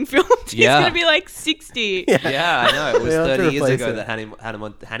was being filmed? Yeah. He's gonna be like 60. Yeah, I know. It was They have to 30 years replace ago it. that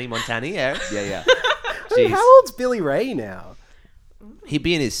Hannah Montana. Yeah. I mean, Jeez. how old's Billy Ray now? He'd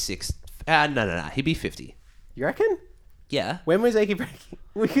be in his sixth. No. He'd be 50. You reckon? Yeah. When was Achy Breaky?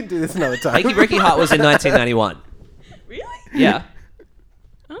 We can do this another time. Achy Breaky Heart was in 1991. Really? Yeah.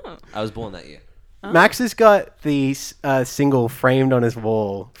 Oh. I was born that year. Max has got the single framed on his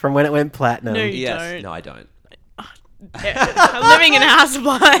wall from when it went platinum. No. You Yes. don't. No, I don't. I'm living in a house of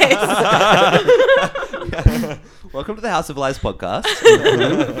lies. Welcome to the House of Lies podcast.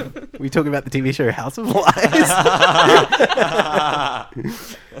 We talk about the TV show House of Lies.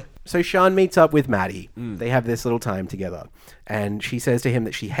 So Sean meets up with Maddie. They have this little time together. And she says to him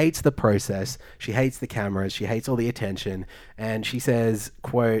that she hates the process. She hates the cameras. She hates all the attention. And she says,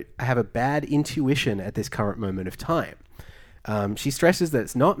 quote, "I have a bad intuition at this current moment of time." She stresses that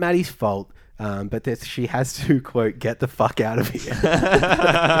it's not Maddie's fault, but that she has to, quote, "get the fuck out of here."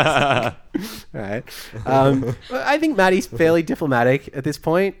 Right. I think Maddie's fairly diplomatic at this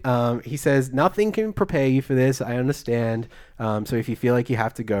point. He says, "Nothing can prepare you for this. I understand. So if you feel like you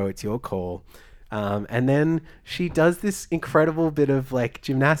have to go, it's your call." And then she does this incredible bit of like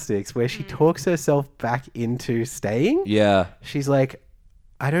gymnastics where she talks herself back into staying. Yeah. She's like,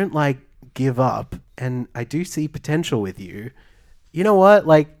 "I don't like give up, and I do see potential with you. You know what?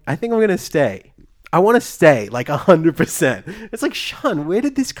 Like, I think I'm going to stay. I want to stay, like 100%. It's like, Sean, where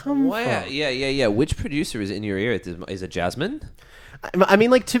did this come Wow. from? Yeah. Which producer is in your ear? Is it Jasmine? I mean,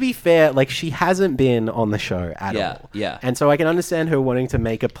 like, to be fair, like, she hasn't been on the show at Yeah, all. yeah. And so I can understand her wanting to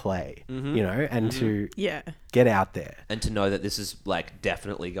make a play, you know, and to Yeah. get out there. And to know that this is like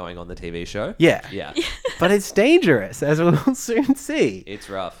definitely going on the TV show. Yeah. Yeah. But it's dangerous, as we'll soon see. It's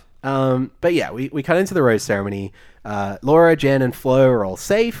rough. But yeah, we cut into the rose ceremony. Laura, Jen, and Flo are all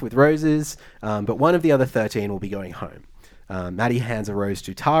safe with roses, but one of the other 13 will be going home. Maddie hands a rose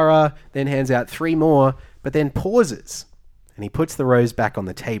to Tara, then hands out 3 more, but then pauses, and he puts the rose back on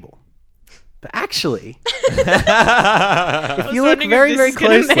the table. But actually, if you look very, very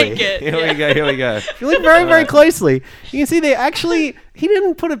closely, Here we go. if you look very, very closely, you can see he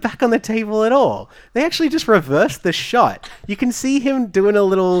didn't put it back on the table at all. They actually just reversed the shot. You can see him doing a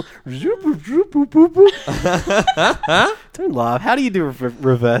little Don't laugh. How do you do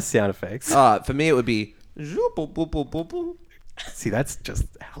reverse sound effects? For me, it would be. See, that's just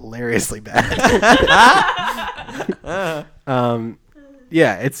hilariously bad.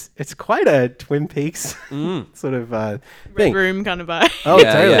 Yeah, it's quite a Twin Peaks sort of thing. Room kind of vibe. Oh,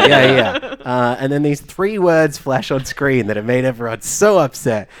 Yeah, totally. yeah. Yeah. And then these 3 words flash on screen that have made everyone so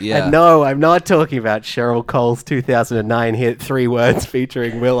upset. Yeah. And no, I'm not talking about Cheryl Cole's 2009 hit 3 words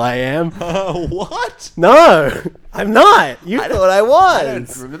featuring Will I Am. What? No, I'm not. You thought I I don't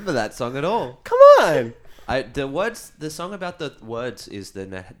was. remember that song at all. Come on. The song about the words is the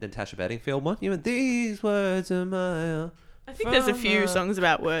Natasha Bedingfield one. You and these words are my. I think there's a few songs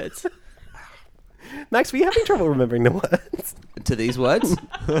about words. Max, were you having trouble remembering the words? To these words.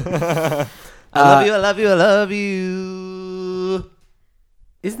 I love you. I love you. I love you.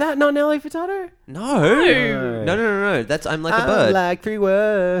 Is that not Nelly Furtado? No. That's I'm like a bird. like 3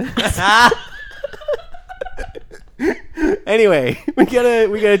 words. Anyway, we got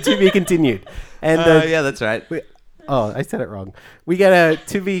a to be continued. And Yeah, that's right. I said it wrong. We got a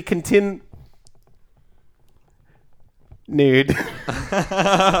to be continue. nude.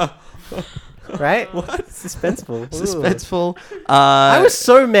 Right? What? Suspenseful. Ooh. Suspenseful. I was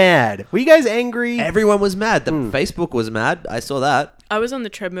so mad. Were you guys angry? Everyone was mad. The Facebook was mad. I saw that. I was on the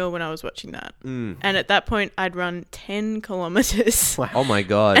treadmill when I was watching that. And at that point, I'd run 10 kilometers. Oh my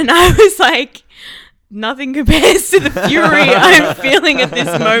God. And I was like, nothing compares to the fury I'm feeling at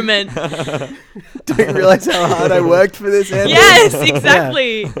this moment. Don't you realize how hard I worked for this, Andy? Yes,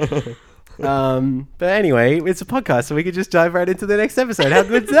 exactly. But anyway, it's a podcast, so we could just dive right into the next episode. How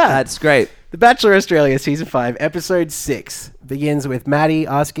good's that? That's great. The Bachelor Australia Season 5, Episode 6 begins with Maddie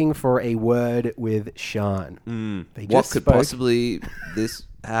asking for a word with Sean. They What just could spoke. possibly this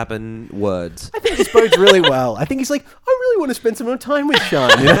happen? Words. I think this bodes really well. I think he's like, I really want to spend some more time with Sean.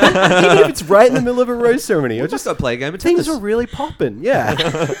 You know? Even if it's right in the middle of a rose ceremony. Or Just just go play a game of things tennis. are really popping. Yeah.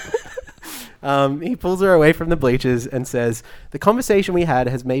 He pulls her away from the bleachers and says, the conversation we had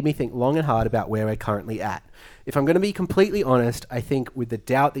has made me think long and hard about where we're currently at. If I'm going to be completely honest, I think with the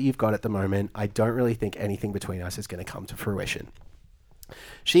doubt that you've got at the moment, I don't really think anything between us is going to come to fruition.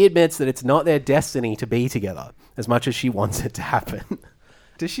 She admits that it's not their destiny to be together as much as she wants it to happen.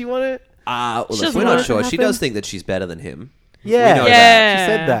 Does she want it? Well, She look, doesn't we're want not it sure. to She happen. does think that she's better than him. Yeah. We know She that.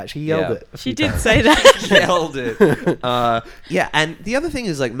 said that. She yelled Yeah. it. a She few did times. say that. Yelled it. Yeah, and the other thing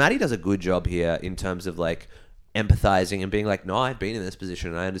is, like, Maddie does a good job here in terms of, like, empathizing and being like, no, I've been in this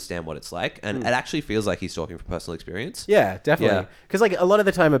position and I understand what it's like. And it actually feels like he's talking from personal experience. Yeah, definitely. Yeah. Because like a lot of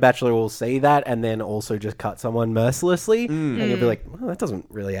the time, a bachelor will say that and then also just cut someone mercilessly, and you'll be like, well, that doesn't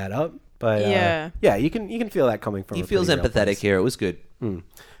really add up. But Yeah. you can feel that coming from. He a feels pretty real empathetic place. here. It was good.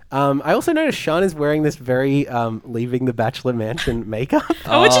 I also noticed Sean is wearing this very leaving the bachelor mansion makeup.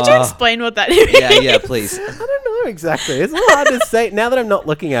 I want you to explain what that is. Yeah, please. I don't know exactly. It's a little hard to say now that I'm not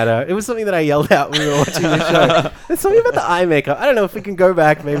looking at her. It was something that I yelled out when we were watching the show. There's something about the eye makeup. I don't know if we can go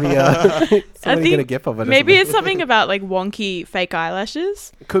back. Maybe somebody get a gif of it. or Maybe something. it's something about like wonky fake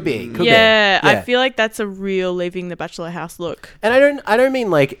eyelashes. Could be. Could Yeah, be. I feel like that's a real leaving the bachelor house look. And I don't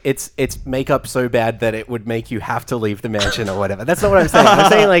mean like it's makeup so bad that it would make you have to leave the mansion or whatever. That's not what I'm saying. I'm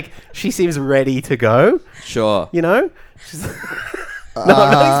saying like she seems ready to go. Sure. You know? She's no,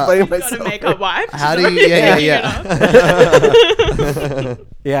 I'm not explaining Got myself. a makeup wipe. How do you? Yeah.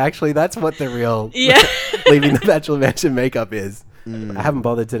 Yeah, actually, that's what the real Yeah. leaving the bachelor mansion makeup is. I haven't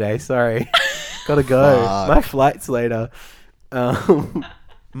bothered today. Sorry. Gotta go. Fuck. My flight's later.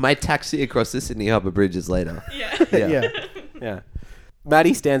 My taxi across the Sydney Harbour Bridge is later. Yeah.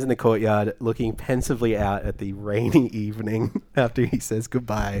 Maddie stands in the courtyard looking pensively out at the rainy evening after he says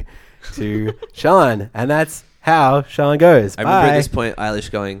goodbye to Sean. And that's how Sean goes. I remember Bye. at this point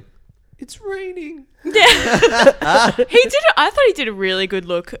Eilish going, "It's raining." He did. I thought he did a really good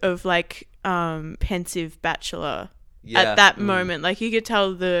look of like pensive bachelor Yeah. at that moment. Like you could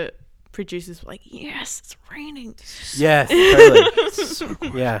tell the producers were like, "Yes, it's raining." Yes,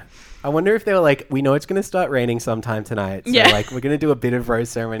 totally. Yeah. I wonder if they were like, we know it's going to start raining sometime tonight. So, Yeah. like, we're going to do a bit of rose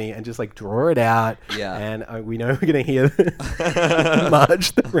ceremony and just, like, draw it out. Yeah. And we know we're going to hear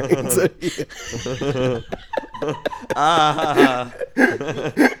March the rains are here.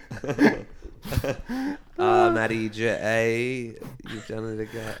 Maddie J. You've done it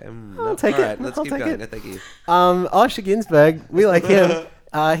again. I'll take it. Let's I'll keep take going. it. No, thank you. Osher Ginsberg, we like him.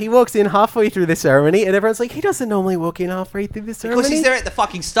 He walks in halfway through the ceremony, and everyone's like, he doesn't normally walk in halfway through the ceremony. Because he's there at the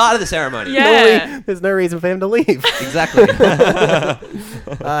fucking start of the ceremony. Yeah. Normally, there's no reason for him to leave. Exactly.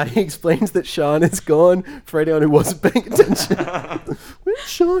 He explains that Sean is gone for anyone who wasn't paying attention. Where did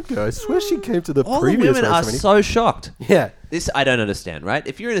Sean go? I swear she came to the All the previous women are ceremony. so shocked. Yeah. This I don't understand, right?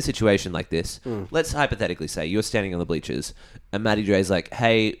 If you're in a situation like this, let's hypothetically say you're standing on the bleachers and Maddie Dre's like,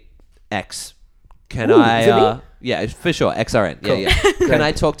 "Hey, X, can Ooh, is it I me? Yeah, for sure, XRN. Cool. Yeah. Can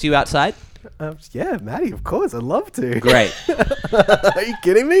I talk to you outside?" Yeah, Maddie, of course. I'd love to. Great. Are you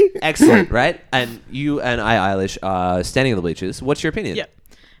kidding me? Excellent, right? And you and Eilish are standing on the bleachers. What's your opinion? Yep.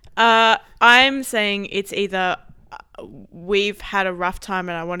 I'm saying it's either we've had a rough time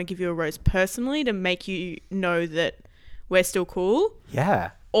and I want to give you a rose personally to make you know that we're still cool,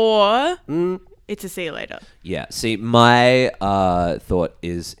 Yeah. or it's a see you later. Yeah. See, my thought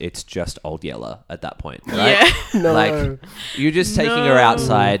is it's just Old Yeller at that point, right? Yeah. No. Like you're just taking her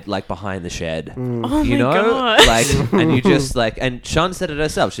outside, like behind the shed. Oh You my know, gosh. like, and you just like, and Sean said it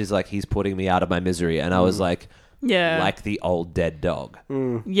herself. She's like, he's putting me out of my misery, and I was like, Yeah. like the old dead dog.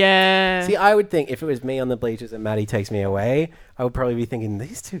 Yeah. See, I would think if it was me on the bleachers and Maddie takes me away, I would probably be thinking,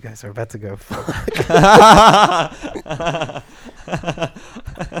 these two guys are about to go fuck.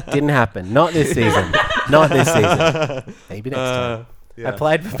 Didn't happen. Not this season. Not this season. Maybe next time.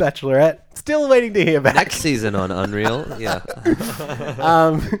 Applied for Bachelorette. Still waiting to hear back. Next season on Unreal. Yeah.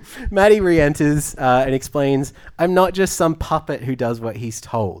 Maddie re-enters and explains, I'm not just some puppet who does what he's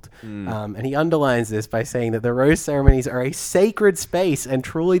told. And he underlines this by saying that the rose ceremonies are a sacred space and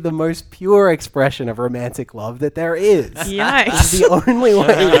truly the most pure expression of romantic love that there is. Yikes. It's the only way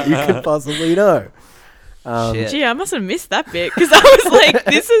that you could possibly know. Shit. Gee, I must have missed that bit because I was like,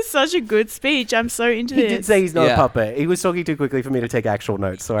 this is such a good speech. I'm so into He this. did say he's not Yeah. a puppet. He was talking too quickly for me to take actual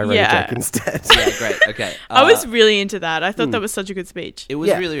notes, so I wrote Yeah. a joke instead. Yeah, great. Okay. I was really into that. I thought that was such a good speech. It was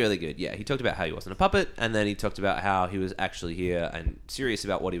Yeah. really, really good. Yeah, he talked about how he wasn't a puppet, and then he talked about how he was actually here and serious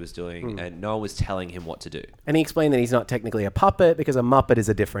about what he was doing, and no one was telling him what to do. And he explained that he's not technically a puppet because a Muppet is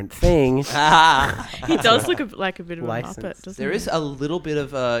a different thing. He does look like a bit of a License. muppet, doesn't There he? is a little bit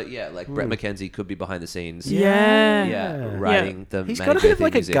of like Brett McKenzie could be behind the scenes. Yeah. Yeah, writing the. He's Manny got a bit of J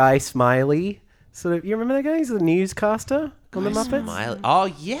like a music. Guy Smiley. Sort of, you remember that guy? He's the newscaster on the Muppets. Smiley. Oh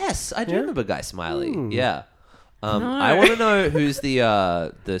yes, I do Yeah? remember Guy Smiley. Yeah. No. I want to know who's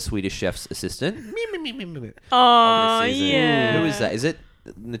the Swedish chef's assistant. Oh, on this season. yeah. Who is that? Is it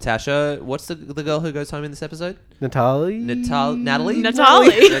Natasha? What's the girl who goes home in this episode? Natalie? Natalie. Natalie.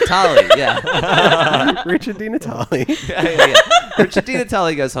 Natalie. Yeah. Richard D. Natalie. yeah. Richard D.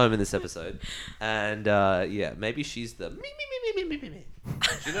 Natalie goes home in this episode, and yeah, maybe she's the me.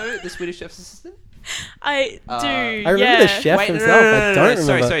 Do you know the Swedish chef's assistant? I do. I remember the chef Wait, no, himself. I don't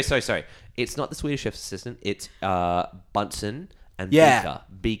remember. Sorry. It's not the Swedish chef's assistant. It's Bunsen and Yeah.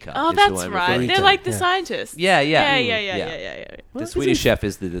 Beaker. Oh, is who that's I'm right. referring They're to. like the Yeah. scientists. Yeah. Yeah. The Swedish chef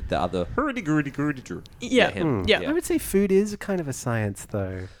is the other. Yeah. him. Yeah. I would say food is kind of a science,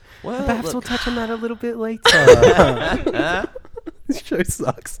 though. Well, Perhaps look. we'll touch on that a little bit later. This show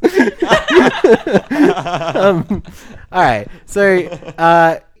sucks. All right. So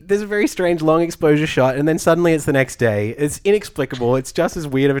there's a very strange long exposure shot, and then suddenly it's the next day. It's inexplicable. It's just as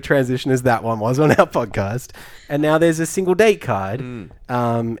weird of a transition as that one was on our podcast. And now there's a single date card.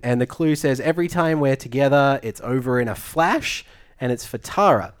 And the clue says, every time we're together, it's over in a flash, and it's for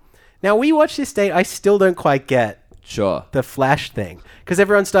Tara. Now, we watched this date. I still don't quite get Sure. the flash thing, because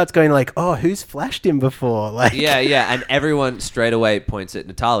everyone starts going like, oh, who's flashed him before? Like, Yeah, and everyone straight away points at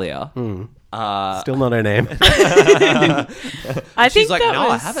Natalia. still not her name. I She's think like, that no, I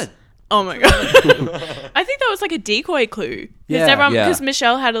was, haven't. Oh my god! I think that was like a decoy clue Yeah. because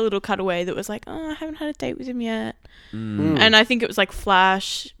Michelle had a little cutaway that was like, "Oh, I haven't had a date with him yet," and I think it was like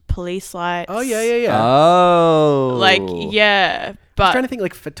flash, police lights. Oh yeah. Oh. Like yeah, I'm but trying to think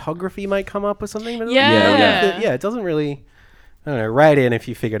like photography might come up or something. But Yeah. yeah, it doesn't really. I don't know. Write in if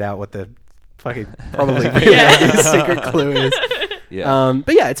you figured out what the fucking probably Yeah. secret clue is. Yeah.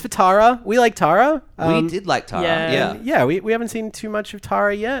 But yeah, it's for Tara. We like Tara. We did like Tara. yeah. Yeah. We haven't seen too much of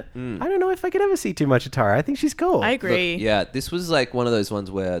Tara yet. I don't know if I could ever see too much of Tara. I think she's cool. I agree. Yeah, this was like one of those ones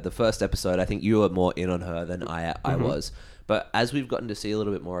where the first episode, I think you were more in on her than I was. But as we've gotten to see a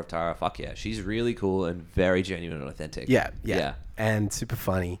little bit more of Tara, fuck yeah, she's really cool and very genuine and authentic. Yeah. And super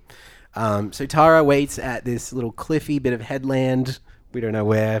funny. So Tara waits at this little cliffy bit of headland. We don't know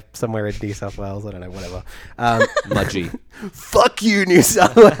where, somewhere in New South Wales. I don't know, whatever. Mudgy. Fuck you, New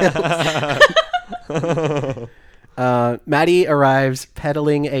South Wales. Maddie arrives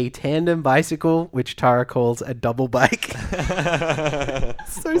pedaling a tandem bicycle, which Tara calls a double bike.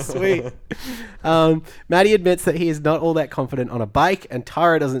 So sweet. Maddie admits that he is not all that confident on a bike, and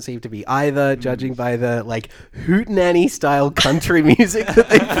Tara doesn't seem to be either, judging by the like hootenanny style country music that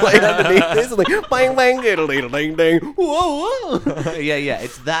they played underneath this. Like bang bang diddle diddle ding ding. Whoa whoa. yeah.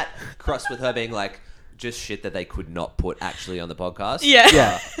 It's that crossed with her being like, just shit that they could not put actually on the podcast. Yeah.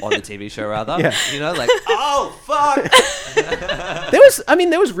 Yeah. On the TV show, rather. Yeah. You know, like, oh, fuck.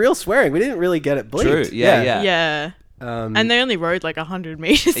 There was real swearing. We didn't really get it bleeped. True. Yeah. Yeah. Um, And they only rode like 100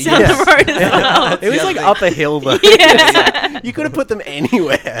 meters down Yes. the road as well. it was the like other up a hill though. Yeah. You could have put them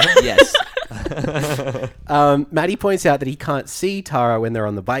anywhere. Yes. Maddie points out that he can't see Tara when they're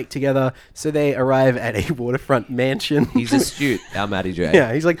on the bike together, so they arrive at a waterfront mansion. He's astute, our Matty J.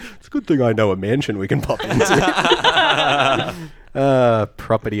 Yeah, he's like, it's a good thing I know a mansion we can pop into.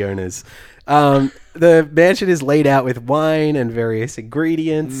 Property owners. The mansion is laid out with wine and various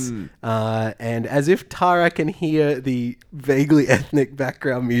ingredients, and as if Tara can hear the vaguely ethnic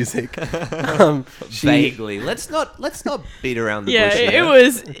background music, she, Vaguely. Let's not beat around the Yeah, bush. it here.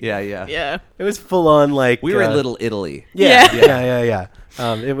 was. Yeah. Yeah. it was full on like We were in Little Italy. yeah. Yeah.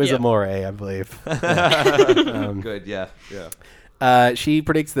 It was Yeah. Amore, I believe. Good. Yeah. She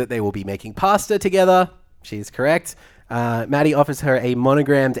predicts that they will be making pasta together. She is correct. Maddie offers her a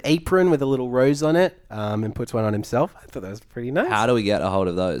monogrammed apron with a little rose on it, and puts one on himself. I thought that was pretty nice. How do we get a hold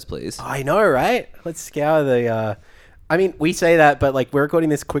of those, please? I know, right? Let's scour the I mean, we say that, but like we're recording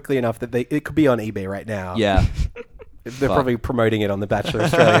this quickly enough that it could be on eBay right now. Yeah. They're probably promoting it on the Bachelor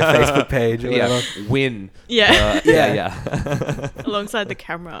Australia Facebook page. Or whatever. Yeah. Win. Yeah. Yeah. Alongside the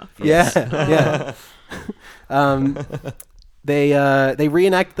camera. Yeah. They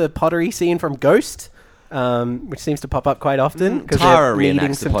reenact the pottery scene from Ghost, which seems to pop up quite often. Tara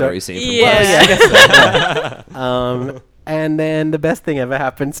reenacts the pottery scene from Yeah. Ghost. I guess so. And then the best thing ever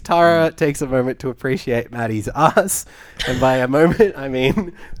happens. Tara takes a moment to appreciate Maddie's ass. And by a moment, I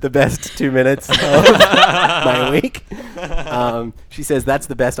mean the best 2 minutes of my week. She says, "That's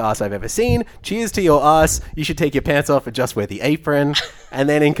the best ass I've ever seen. Cheers to your ass. You should take your pants off and just wear the apron." And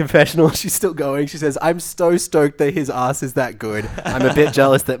then in confessional, she's still going. She says, "I'm so stoked that his ass is that good. I'm a bit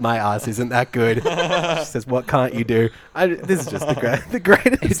jealous that my ass isn't that good." She says, "What can't you do?" This is just the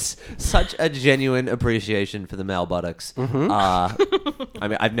greatest. It's such a genuine appreciation for the male buttocks. I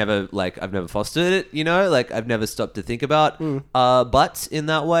mean, I've never fostered it, you know, like I've never stopped to think about butts in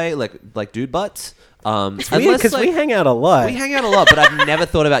that way, like dude butts. It's weird because we hang out a lot. We hang out a lot, but I've never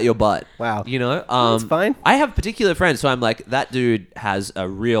thought about your butt. Wow. You know, That's fine. I have particular friends, so I'm like, that dude has a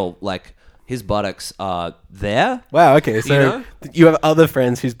real, like, his buttocks are there. Wow, okay, so you have other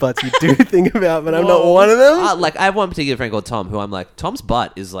friends whose butts you do think about, but I'm not one of them? Like, I have one particular friend called Tom, who I'm like, Tom's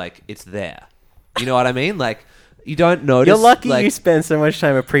butt is like, it's there. You know what I mean? Like, you don't notice. You're lucky like, you spend so much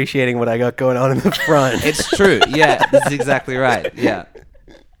time appreciating what I got going on in the front. It's true. Yeah, that's exactly right. Yeah.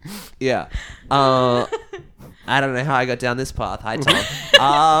 Yeah. I don't know how I got down this path. Hi,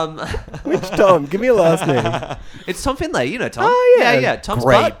 Tom. Which Tom? Give me a last name. It's Tom Finlay. You know Tom. Oh, yeah. Yeah. Tom's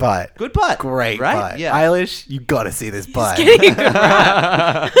Great butt. Good butt. Great right? butt. Yeah. Eilish, you gotta see this butt.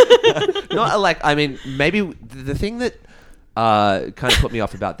 Not like, I mean, maybe the thing that kind of put me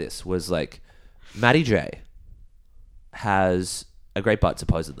off about this was like, Maddie J has a great butt,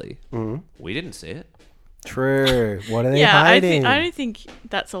 supposedly. Mm-hmm. We didn't see it. True. What are they Yeah, hiding? I don't think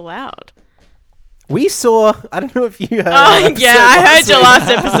that's allowed. We saw, I don't know if you heard. Oh, yeah, I heard your last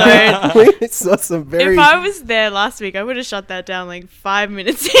episode. We saw some very. If I was there last week, I would have shut that down like 5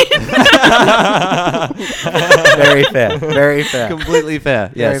 minutes in. Very fair. Very fair. Completely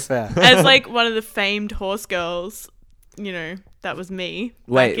fair. Yes. Very fair. As like one of the famed horse girls, you know, that was me.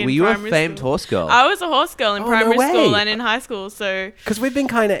 Wait, back in were you a primary famed school. horse girl? I was a horse girl in Oh, primary no school way. and in high school, so Because we've been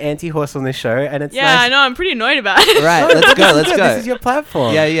kind of anti-horse on this show, and it's yeah, nice. I know. I'm pretty annoyed about it. Right, let's go. Let's go. This is your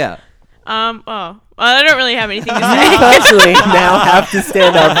platform. Yeah. Well, I don't really have anything to You say. personally now have to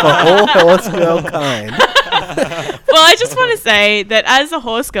stand up for all horse girl kind. Well, I just want to say that as a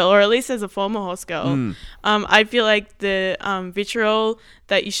horse girl, or at least as a former horse girl, I feel like the vitriol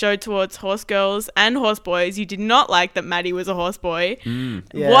that you showed towards horse girls and horse boys, you did not like that Maddie was a horse boy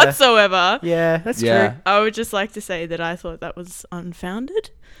Yeah. whatsoever. Yeah, that's Yeah. true. I would just like to say that I thought that was unfounded.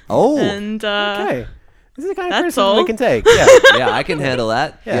 Oh. And Okay. This is the kind of That's criticism all. we can take. Yeah. Yeah, I can handle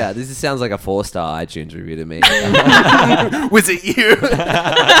that. Yeah. Yeah, this sounds like a 4-star iTunes review to me. Was it you?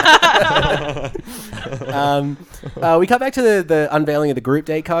 We cut back to the unveiling of the group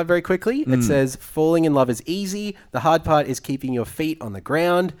date card very quickly. It says, falling in love is easy. The hard part is keeping your feet on the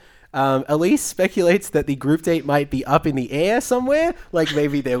ground. Elise speculates that the group date might be up in the air somewhere. Like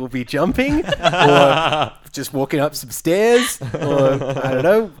maybe they will be jumping or just walking up some stairs or, I don't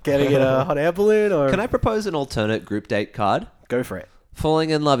know, getting in a hot air balloon or... Can I propose an alternate group date card? Go for it. Falling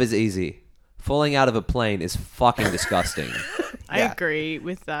in love is easy. Falling out of a plane is fucking disgusting. I Yeah. agree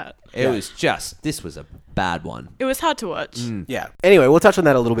with that. This was a bad one. It was hard to watch. Yeah. Anyway, we'll touch on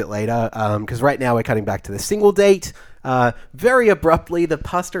that a little bit later because right now we're cutting back to the single date. Very abruptly, the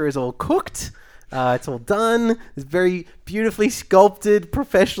pasta is all cooked. It's all done. There's very beautifully sculpted,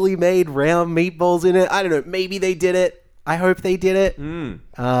 professionally made round meatballs in it. I don't know. Maybe they did it. I hope they did it.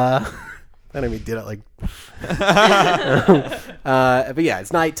 I don't mean did it like... but yeah,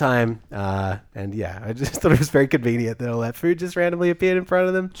 it's nighttime. And yeah, I just thought it was very convenient that all that food just randomly appeared in front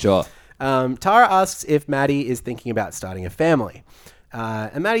of them. Sure. Tara asks if Maddie is thinking about starting a family.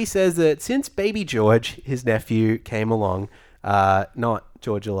 And Maddie says that since baby George, his nephew, came along, not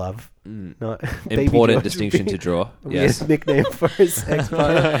Georgia Love, not baby Important George distinction would be- to draw. would be Yes. his nickname for his sex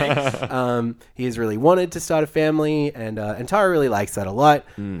partner. He has really wanted to start a family, and Tara really likes that a lot.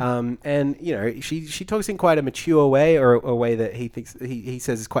 And you know, she talks in quite a mature way, or a way that he thinks he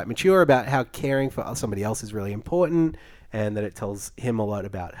says is quite mature about how caring for somebody else is really important, and that it tells him a lot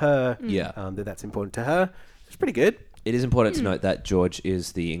about her. Yeah. That's important to her. It's pretty good. It is important to note that George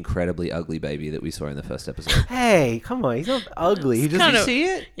is the incredibly ugly baby that we saw in the first episode. Hey, come on, he's not ugly. He just kind of- See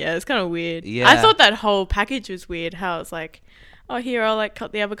it? Yeah, it's kind of weird. Yeah. I thought that whole package was weird. How it's like, oh, here, I'll like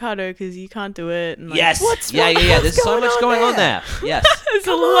cut the avocado because you can't do it. And, like, Yes. What's There's so going much on going on there? there. Yes. There's a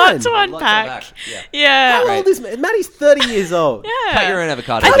Come lot on. to Lots of unpack. that. Yeah. Yeah. How Right. old is Maddie's 30 years old. Yeah. Cut your own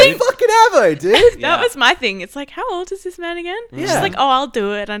avocado. How dude. fucking avo, dude. Yeah. That was my thing. It's like, how old is this man again? She's Yeah. like, oh, I'll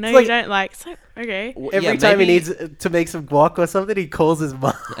do it. I know It's like- you don't like. It's like, okay. Every time he needs to make some guac or something, he calls his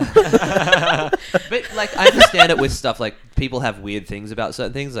mum. But like, I understand it with stuff like people have weird things about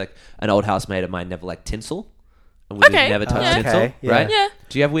certain things. Like an old housemate of mine never liked tinsel, and we Okay. never touched Yeah. tinsel. Okay, yeah. Right? Yeah.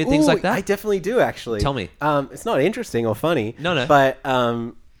 Do you have weird things Ooh, like that? I definitely do, actually. Tell me. It's not interesting or funny. No. But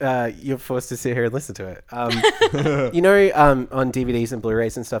you're forced to sit here and listen to it. You know, on DVDs and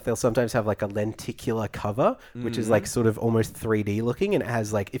Blu-rays and stuff, they'll sometimes have like a lenticular cover, which is like sort of almost 3D looking, and it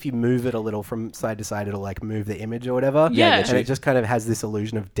has like, if you move it a little from side to side, it'll like move the image or whatever. Yeah. And it just kind of has this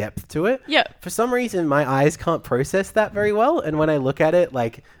illusion of depth to it. Yeah. For some reason, my eyes can't process that very well, and when I look at it,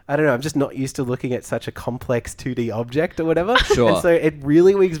 like, I don't know, I'm just not used to looking at such a complex 2D object or whatever. Sure. And so it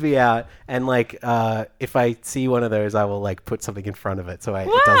really wigs me out. And like, if I see one of those, I will like put something in front of it. So it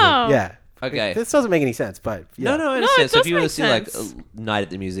Wow. doesn't, yeah. Okay. This doesn't make any sense, but yeah. No, I No, understand. it So if does you were to make see like sense. a Night at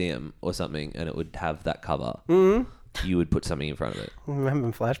the Museum or something, and it would have that cover, you would put something in front of it. I'm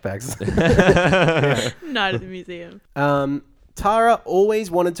having flashbacks. Night at the museum. Tara always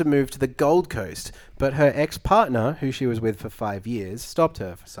wanted to move to the Gold Coast, but her ex-partner, who she was with for 5 years, stopped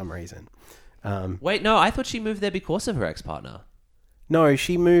her for some reason. Wait, no, I thought she moved there because of her ex-partner. No,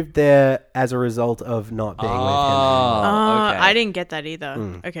 she moved there as a result of not being with him. Oh, okay. I didn't get that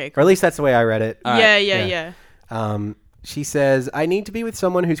either. Okay. Or Cool. at least that's the way I read it. Yeah. She says, I need to be with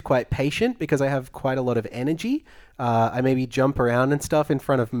someone who's quite patient because I have quite a lot of energy. I maybe jump around and stuff in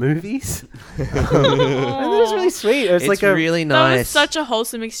front of movies. And that was really sweet. It was It's like a really That nice. was such a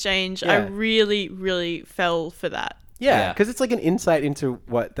wholesome exchange. I Yeah. really, really fell for that. yeah, Yeah. because it's like an insight into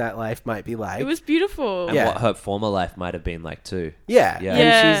what that life might be like. It was beautiful. and Yeah. what her former life might have been like too. Yeah. Yeah. And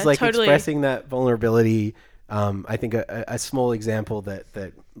Yeah, she's like totally. expressing that vulnerability. I think a small example that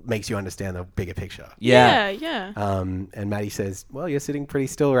makes you understand the bigger picture. Yeah. And Maddie says, well, you're sitting pretty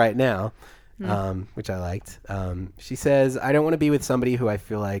still right now, which I liked. She says, I don't want to be with somebody who I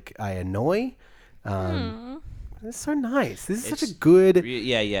feel like I annoy. It's so nice. This is such a It's good...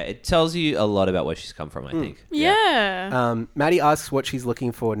 Yeah. It tells you a lot about where she's come from, I think. Yeah. Maddie asks what she's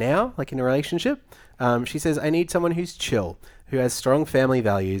looking for now, like in a relationship. She says, I need someone who's chill, who has strong family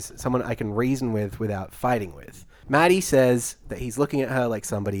values, someone I can reason with without fighting with. Maddie says that he's looking at her like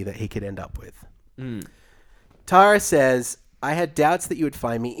somebody that he could end up with. Tara says, I had doubts that you would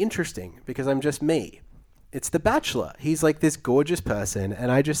find me interesting because I'm just me. It's The Bachelor. He's like this gorgeous person, and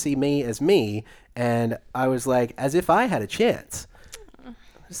I just see me as me, and I was like, as if I had a chance.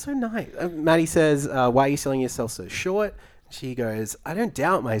 It's so nice. Maddie says, why are you selling yourself so short? She goes, I don't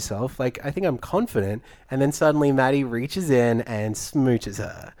doubt myself. Like, I think I'm confident. And then suddenly Maddie reaches in and smooches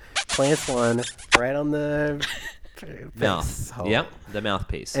her. Plants one right on the Mouth. face hole. Yep. The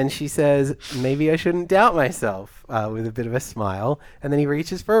mouthpiece. And she says, maybe I shouldn't doubt myself, with a bit of a smile. And then he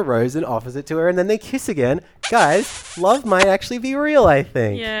reaches for a rose and offers it to her. And then they kiss again. Guys, love might actually be real, I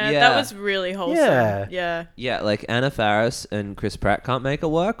think. Yeah, Yeah. that was really wholesome. Yeah. Yeah. Yeah, like Anna Faris and Chris Pratt can't make it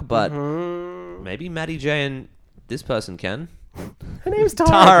work, but Mm-hmm. maybe Maddie J and this person can. Her name's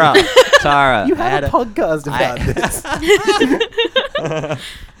Tara. Tara. You I had have a podcast about this.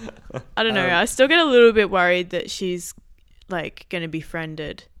 I don't know. I still get a little bit worried that she's like going to be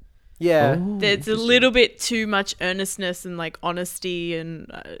friended. Yeah. There's a little bit too much earnestness and like honesty, and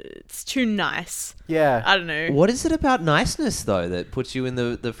it's too nice. Yeah. I don't know. What is it about niceness though that puts you in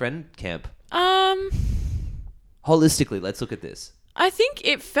the friend camp? Holistically, let's look at this. I think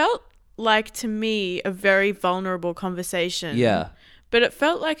it felt like to me a very vulnerable conversation. Yeah. But it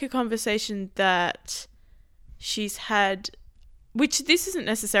felt like a conversation that she's had, which this isn't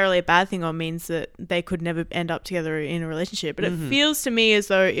necessarily a bad thing or means that they could never end up together in a relationship, but it feels to me as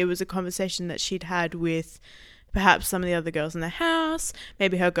though it was a conversation that she'd had with perhaps some of the other girls in the house,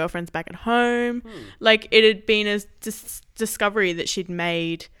 maybe her girlfriends back at home. Like it had been a discovery that she'd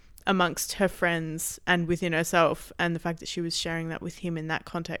made amongst her friends and within herself, and the fact that she was sharing that with him in that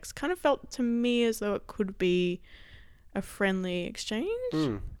context kind of felt to me as though it could be a friendly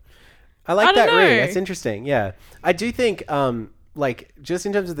exchange. I like I don't that read. know. That's interesting. Yeah. I do think, like, just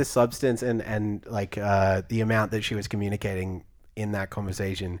in terms of the substance and like, the amount that she was communicating in that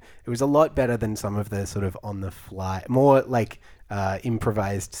conversation, it was a lot better than some of the sort of on the fly, more like,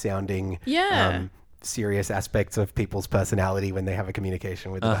 improvised sounding, Yeah. serious aspects of people's personality when they have a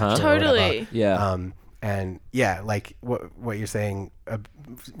communication with the Bachelor or Totally. whatever. Yeah. And yeah, like what you're saying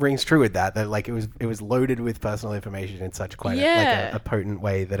rings true with that like it was loaded with personal information in such quite Yeah. a potent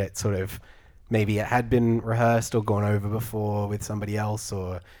way that it sort of maybe it had been rehearsed or gone over before with somebody else,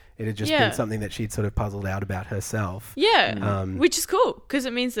 or it had just been something that she'd sort of puzzled out about herself. Yeah, which is cool because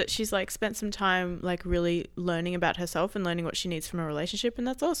it means that she's like spent some time like really learning about herself and learning what she needs from a relationship, and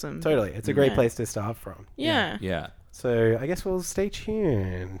that's awesome. Totally. It's a great place to start from. Yeah. Yeah. So I guess we'll stay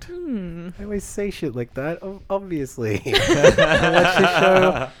tuned. I always say shit like that, obviously. I watch this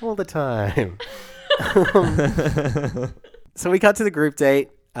show all the time. So we cut to the group date.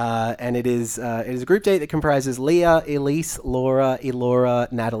 And it is a group date that comprises Leah, Elise, Laura,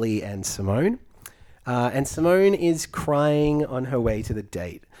 Elora, Natalie, and Simone. And Simone is crying on her way to the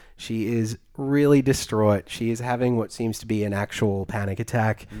date. She is really distraught. She is having what seems to be an actual panic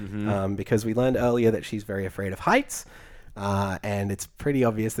attack because we learned earlier that she's very afraid of heights. And it's pretty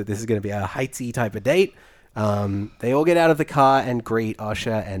obvious that this is going to be a heightsy type of date. They all get out of the car and greet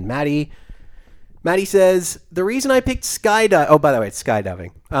Osher and Maddie. Maddie says, the reason I picked skydiving... Oh, by the way, it's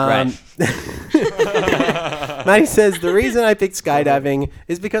skydiving. Right. Maddie says, the reason I picked skydiving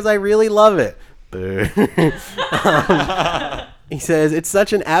is because I really love it. Boo. He says, it's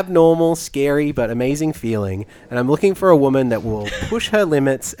such an abnormal, scary, but amazing feeling, and I'm looking for a woman that will push her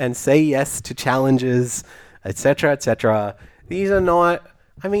limits and say yes to challenges, etc., etc. These are not...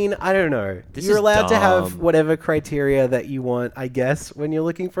 I mean, I don't know. You're allowed to have whatever criteria that you want, I guess, when you're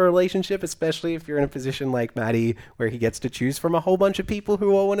looking for a relationship, especially if you're in a position like Maddie, where he gets to choose from a whole bunch of people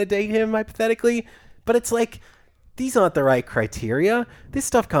who all want to date him, hypothetically. But it's like, these aren't the right criteria. This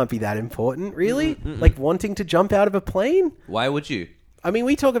stuff can't be that important, really. Like wanting to jump out of a plane? Why would you? I mean,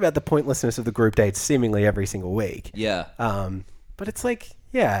 we talk about the pointlessness of the group dates seemingly every single week. Yeah. But it's like...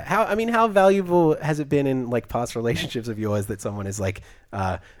 Yeah, how valuable has it been in like past relationships of yours that someone is like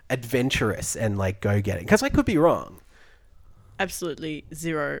adventurous and like go-getting? Because I could be wrong. Absolutely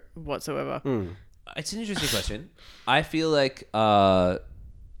zero whatsoever. It's an interesting question. I feel like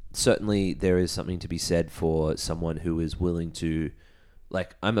certainly there is something to be said for someone who is willing to,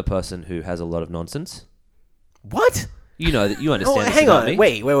 like, I'm a person who has a lot of nonsense. What? You know that you understand. Oh, this hang about on,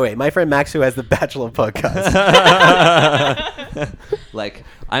 me. wait. My friend Max, who has the Bachelor podcast. Like,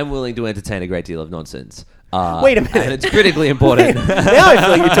 I'm willing to entertain a great deal of nonsense. Wait a minute. And it's critically important. Now I feel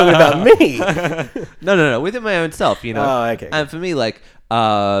like you're talking about me. No. Within my own self, you know. Oh, okay. And for me, like,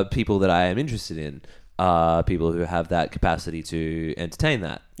 people that I am interested in, people who have that capacity to entertain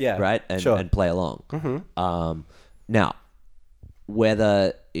that. Yeah, right? And, sure. and play along. Now,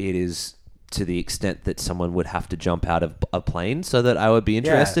 whether it is to the extent that someone would have to jump out of a plane so that I would be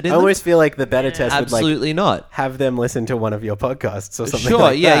interested in I them? always feel like the better test would like Absolutely not. have them listen to one of your podcasts or something Sure,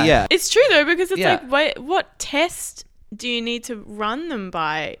 like that. yeah. It's true though, because it's Yeah. like, what test do you need to run them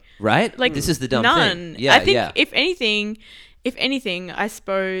by? Right? Like, this is the dumb none. thing. Yeah, I think yeah. if anything, I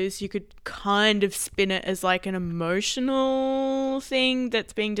suppose you could kind of spin it as like an emotional thing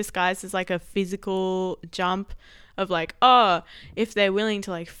that's being disguised as like a physical jump of like, oh, if they're willing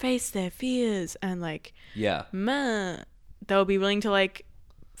to like face their fears and like, Yeah. they'll be willing to like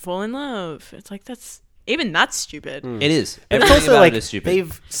fall in love. It's like, that's stupid. It is. And Everything it's also about like it is stupid.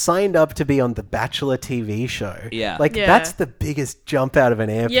 they've signed up to be on the Bachelor TV show. Yeah. Like Yeah. that's the biggest jump out of an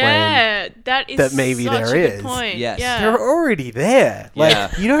airplane. Yeah, that is that maybe such there a good is. point. Yes. Yeah. They're already there. Like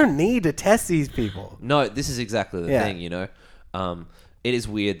Yeah. you don't need to test these people. No, this is exactly the Yeah. thing, you know. It is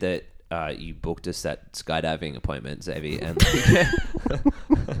weird that you booked us that skydiving appointment, Xavier, and like,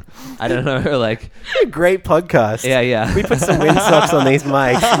 I don't know, like, A great podcast. yeah. We put some windsocks on these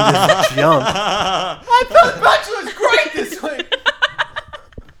mics and just jump. I thought Bachelor's great this week.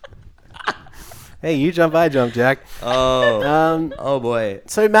 Hey, you jump, I jump, Jack. Oh boy.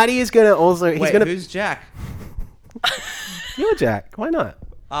 So Maddie is gonna also. He's Wait, gonna. who's Jack? You're Jack. Why not?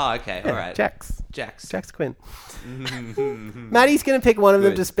 Oh, okay, all right. Jax Jax. Quinn. Maddie's going to pick one of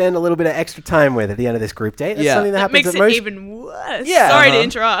them Good. to spend a little bit of extra time with at the end of this group date. That's Yeah. something that That happens makes at it most. even worse. Yeah. Sorry to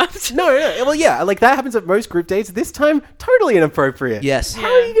interrupt. No. Well, yeah, like that happens at most group dates. This time, totally inappropriate. Yes. How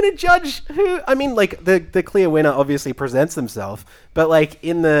are you going to judge who? I mean, like the clear winner obviously presents themselves, but like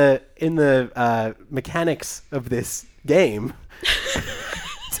in the mechanics of this game.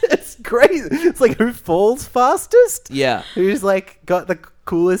 It's crazy. It's like who falls fastest? Yeah. Who's like got the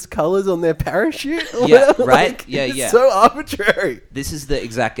coolest colors on their parachute? Or Yeah, whatever? right? Like, Yeah, it's yeah. so arbitrary. This is the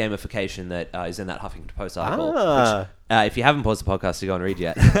exact gamification that is in that Huffington Post article. Ah. Which, if you haven't paused the podcast to go and read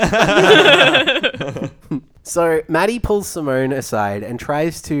yet. So Maddie pulls Simone aside and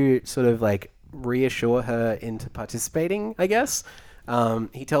tries to sort of like reassure her into participating, I guess.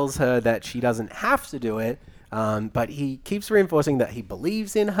 He tells her that she doesn't have to do it, But he keeps reinforcing that he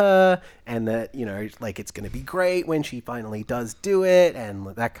believes in her and that, you know, like it's going to be great when she finally does do it and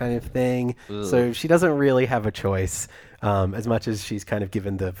that kind of thing. So she doesn't really have a choice, as much as she's kind of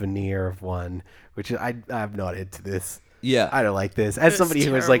given the veneer of one, which I'm not into this. Yeah. I don't like this. As It's somebody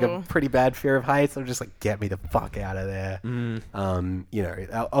who has like a terrible. pretty bad fear of heights, I'm just like, get me the fuck out of there. You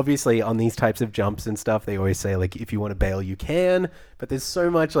know, obviously on these types of jumps and stuff, they always say like, if you want to bail, you can. But there's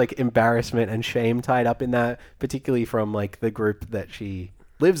so much like embarrassment and shame tied up in that, particularly from like the group that she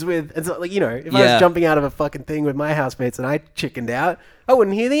lives with. And so like, you know, if I Yeah. was jumping out of a fucking thing with my housemates and I chickened out, I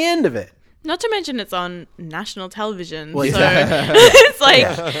wouldn't hear the end of it. Not to mention it's on national television. Well, so yeah. it's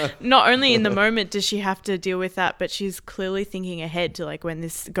like not only in the moment does she have to deal with that, but she's clearly thinking ahead to like when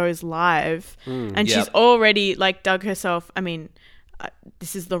this goes live. And she's Yep. already like dug herself. I mean,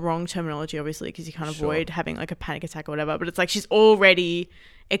 this is the wrong terminology, obviously, because you can't avoid having like a panic attack or whatever. But it's like she's already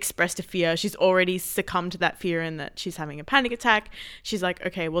expressed a fear. She's already succumbed to that fear and that she's having a panic attack. She's like,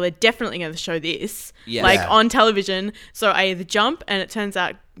 okay, well, they're definitely going to show this Yes. like Yeah. on television. So I either jump and it turns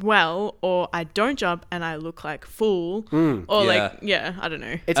out well, or I don't jump and I look like fool, or like, yeah, I don't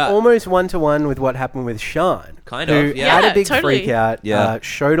know. It's almost one-to-one with what happened with Sean. Kind who of, yeah. had a Yeah, big totally. freak out, Yeah.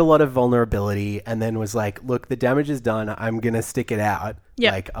 showed a lot of vulnerability, and then was like, look, the damage is done. I'm going to stick it out.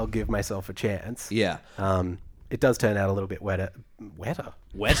 Yeah. Like, I'll give myself a chance. Yeah. It does turn out a little bit wetter. Wetter?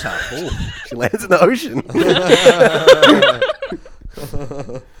 Wetter. Ooh. She lands in the ocean.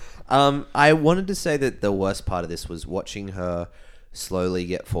 I wanted to say that the worst part of this was watching her slowly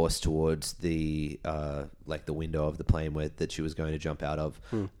get forced towards the like the window of the plane that she was going to jump out of,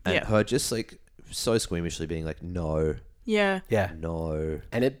 and Yeah. her just like so squeamishly being like, no, Yeah. Yeah. no.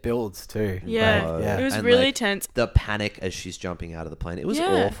 And it builds, too. Yeah. no. Yeah. It was And, really like, tense. The panic as she's jumping out of the plane. It was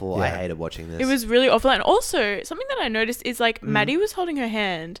Yeah. awful. I Yeah. hated watching this. It was really awful. And also, something that I noticed is like Maddie was holding her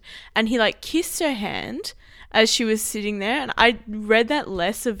hand and he like kissed her hand as she was sitting there. And I read that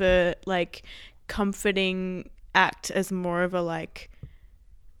less of a like comforting act as more of a like,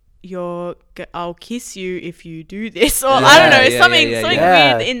 I'll kiss you if you do this, or I don't know, yeah, something yeah, something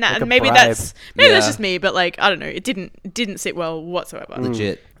yeah. weird in that. Like a And maybe bribe. that's Yeah. just me, but like I don't know, it didn't sit well whatsoever.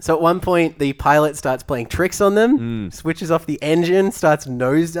 legit. So at one point, the pilot starts playing tricks on them, switches off the engine, starts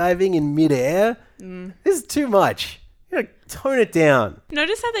nosediving in midair. This is too much. You gotta tone it down.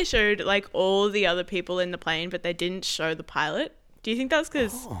 Notice how they showed like all the other people in the plane, but they didn't show the pilot. Do you think that's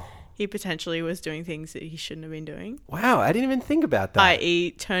because he potentially was doing things that he shouldn't have been doing, Wow, I didn't even think about that.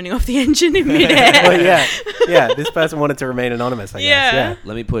 i.e., turning off the engine in midair? Well, yeah. This person wanted to remain anonymous, I guess. Yeah. Yeah.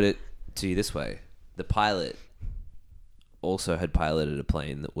 Let me put it to you this way: the pilot also had piloted a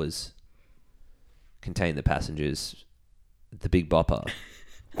plane that contained the passengers, the Big Bopper,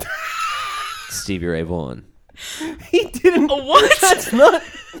 Stevie Ray Vaughan, He didn't. What? That's not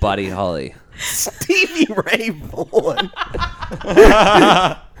Buddy Holly. Stevie Ray Vaughan.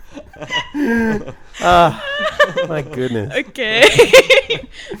 My goodness. Okay,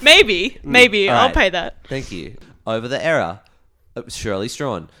 maybe all I'll right. pay that. Thank you. Over the error. Shirley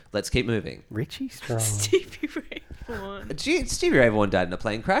Strawn. Let's keep moving. Richie Strong. Stevie Ray Vaughan. Stevie Ray Vaughan died in a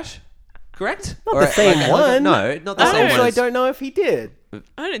plane crash, correct? Not the same one. No, not the Oh. same Actually, one. I as- don't know if he did.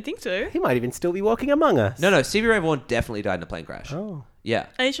 I don't think so. He might even still be walking among us. No, Stevie Ray Vaughan definitely died in a plane crash. Oh. Yeah.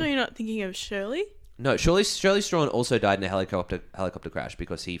 Are you sure you're not thinking of Shirley? No, Shirley Strawn also died in a helicopter crash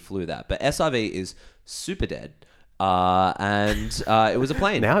because he flew that. But SRV is super dead, and it was a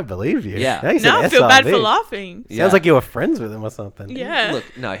plane. Now I believe you. Yeah. Now you said Now I feel bad SRV. for laughing. Yeah. Sounds like you were friends with him or something. Yeah. Look,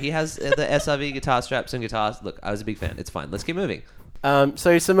 no, he has the SRV guitar straps and guitars. Look, I was a big fan. It's fine. Let's keep moving.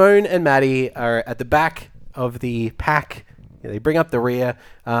 So Simone and Maddie are at the back of the pack. They bring up the rear,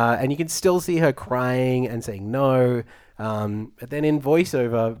 and you can still see her crying and saying no. But then in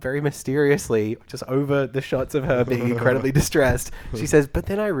voiceover, very mysteriously, just over the shots of her being incredibly distressed, she says, "But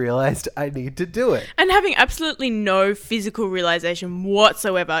then I realized I need to do it." And having absolutely no physical realization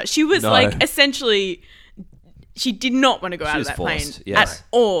whatsoever. She was No. like essentially, she did not want to go out of was that forced, plane yes. at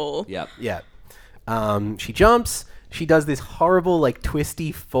all. Yep. Yeah. She jumps. She does this horrible, like,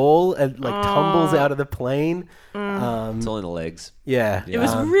 twisty fall and, like, tumbles out of the plane. It's all in the legs. Yeah. It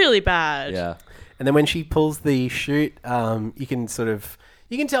was really bad. Yeah. And then when she pulls the chute, you can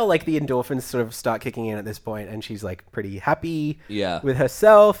tell like the endorphins sort of start kicking in at this point, and she's like pretty happy Yeah. with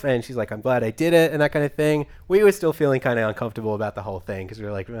herself, and she's like, "I'm glad I did it," and that kind of thing. We were still feeling kind of uncomfortable about the whole thing because we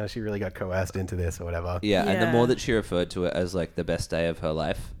were like, "Oh, she really got coerced into this or whatever." Yeah, and the Yeah. more that she referred to it as like the best day of her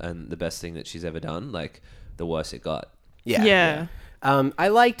life and the best thing that she's ever done, like the worse it got. Yeah. I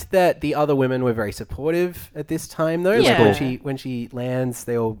liked that the other women were very supportive at this time, though. Yeah. Like when she lands,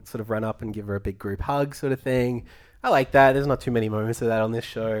 they all sort of run up and give her a big group hug, sort of thing. I like that. There's not too many moments of that on this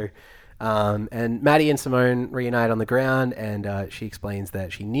show. And Maddie and Simone reunite on the ground, and she explains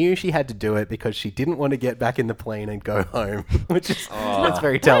that she knew she had to do it because she didn't want to get back in the plane and go home, which is that's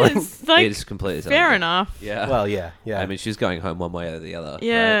very telling. It's like, It is completely fair telling. enough. Yeah. Well, yeah. I mean, she's going home one way or the other.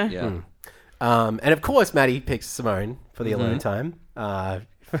 Yeah. Right? Yeah. And of course, Maddie picks Simone for the alone time.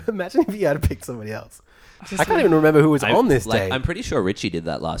 Imagine if you had to pick somebody else. I can't even remember who was on this day. I'm pretty sure Richie did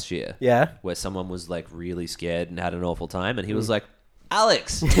that last year. Yeah. Where someone was like really scared and had an awful time, and he was like,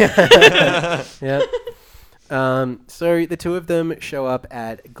 Alex. Yeah. So the two of them show up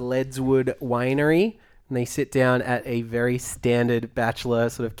at Gledswood Winery, and they sit down at a very standard bachelor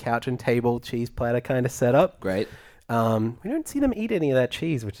sort of couch and table cheese platter kind of setup. Great. We don't see them eat any of that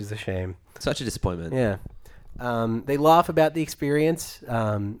cheese, which is a shame. Such a disappointment. Yeah. They laugh about the experience,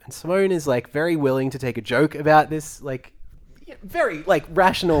 and Simone is like very willing to take a joke about this, like very like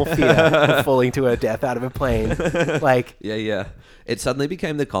rational fear of falling to her death out of a plane. Like, Yeah. It suddenly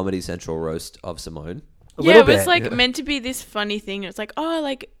became the Comedy Central roast of Simone. a Yeah, little it was bit. like meant to be this funny thing. It's like, oh,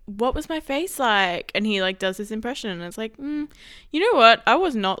 like, what was my face like? And he like does this impression, and it's like, you know what? I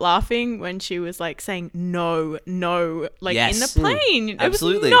was not laughing when she was like saying no, like in Yes. the plane. It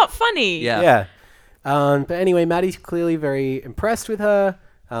Absolutely. was not funny. Yeah. Yeah. But anyway, Maddie's clearly very impressed with her.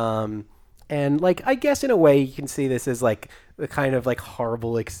 And like, I guess in a way you can see this as like the kind of like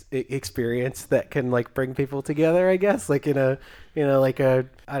horrible experience that can like bring people together, I guess, like in a, like a,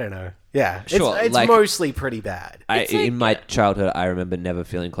 I don't know. Yeah. Sure, It's like- mostly pretty bad. In my childhood, I remember never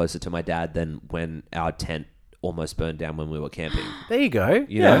feeling closer to my dad than when our tent almost burned down when we were camping. There you go.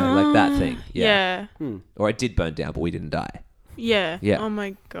 You know, like that thing. Yeah. Yeah. Or it did burn down, but we didn't die. Yeah. Yeah. Oh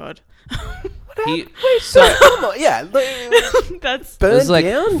my god. So Come on, yeah. That's Burn it was like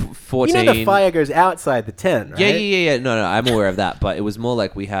down? 14. You know the fire goes outside the tent, right? Yeah. No, I'm aware of that. But it was more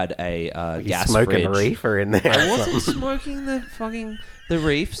like we had a You gas smoking fridge. a reefer in there. I wasn't smoking the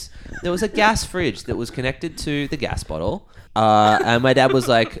reefs. There was a gas fridge that was connected to the gas bottle. And my dad was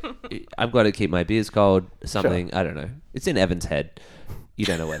like, I've got to keep my beers cold. Something, I don't know. It's in Evan's head. You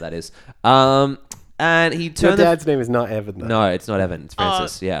don't know where that is. And he Your turned dad's name is not Evan, though. No, it's not Evan. It's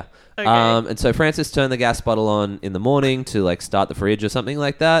Francis. Yeah. okay. And so Francis turned the gas bottle on in the morning to like start the fridge or something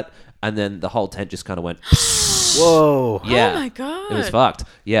like that. And then the whole tent just kind of went. Whoa. Yeah. Oh my god. It was fucked.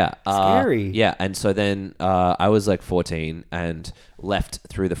 Yeah. Scary. Yeah. And so then I was like 14 and left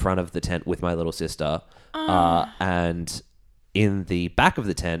through the front of the tent with my little sister. And in the back of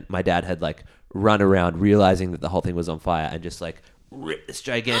the tent, my dad had like run around realizing that the whole thing was on fire and just like ripped this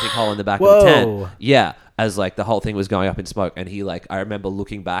gigantic hole in the back of the tent. Whoa. Yeah. As like the whole thing was going up in smoke. And he like, I remember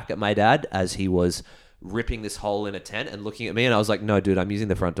looking back at my dad as he was ripping this hole in a tent and looking at me. And I was like, no, dude, I'm using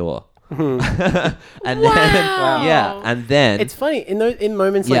the front door. And then, yeah. And then It's funny in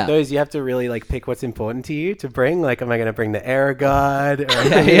moments Yeah. like those, you have to really like pick what's important to you to bring. Like, am I going to bring the air guard? Or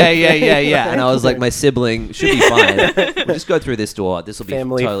yeah. And I was like, my sibling should be fine. We'll just go through this door. This will be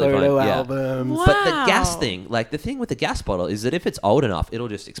family totally photo fine. Yeah. albums. Wow. But the gas thing, like the thing with the gas bottle is that if it's old enough, it'll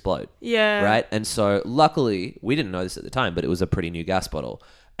just explode. Yeah. Right? And so luckily, we didn't know this at the time, but it was a pretty new gas bottle.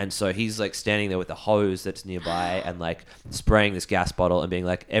 And so he's like standing there with the hose that's nearby and like spraying this gas bottle and being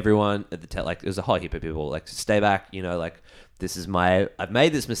like, everyone at the tent, like there's a whole heap of people like, stay back, you know, like I've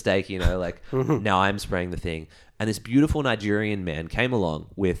made this mistake, you know, like now I'm spraying the thing. And this beautiful Nigerian man came along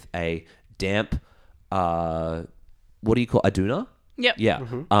with a damp, what do you call a doona? Yep.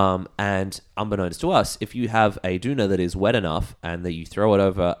 Yeah. And unbeknownst to us, if you have a doona that is wet enough and that you throw it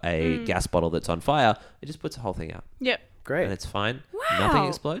over a gas bottle that's on fire, it just puts the whole thing out. Yep. Great. And it's fine. Wow. Nothing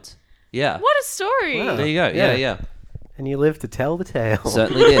explodes. Yeah. What a story. Wow. There you go. Yeah. Yeah. And you live to tell the tale.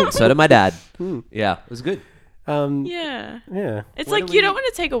 Certainly did. So did my dad. Yeah. It was good. Yeah. Yeah. It's What like do you we- don't want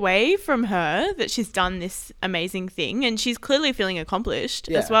to take away from her that she's done this amazing thing, and she's clearly feeling accomplished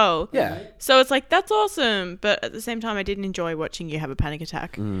Yeah. as well. Yeah. So it's like, that's awesome. But at the same time, I didn't enjoy watching you have a panic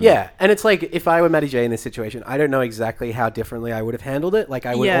attack. Yeah, and it's like if I were Maddie J in this situation, I don't know exactly how differently I would have handled it. Like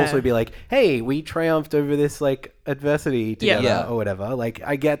I would Yeah. also be like, "Hey, we triumphed over this like adversity together Yeah. or whatever." Like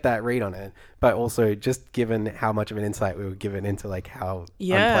I get that read on it, but also just given how much of an insight we were given into like how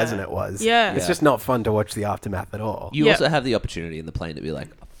Yeah. unpleasant it was. Yeah. it's just not fun to watch the aftermath at all. You Yeah. also have the opportunity in the plane to be like,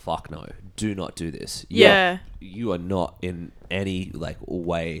 fuck no, do not do this. Yeah. You are not in any like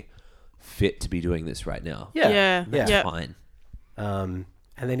way fit to be doing this right now. Yeah, Yeah. yeah. Yeah. Fine.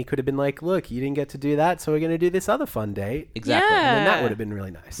 And then he could have been like, "Look, you didn't get to do that, so we're going to do this other fun date." Exactly. Yeah. And then that would have been really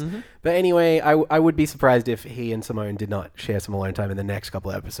nice. But anyway, I would be surprised if he and Simone did not share some alone time in the next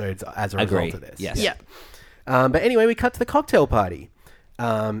couple of episodes as a Agree. result of this. Yes. Yeah. But anyway, we cut to the cocktail party.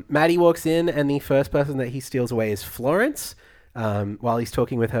 Maddie walks in, and the first person that he steals away is Florence. While he's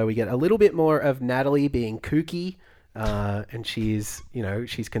talking with her, we get a little bit more of Natalie being kooky. and she's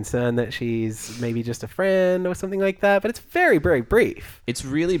concerned that she's maybe just a friend or something like that. But it's very, very brief. It's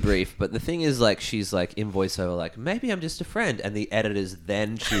really brief, but the thing is, like, she's like in voiceover, like, maybe I'm just a friend, and the editors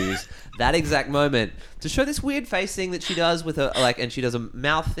then choose that exact moment to show this weird face thing that she does with her, like, and she does a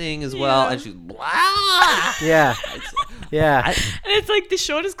mouth thing as well, and she's blah. Yeah, yeah. And it's like the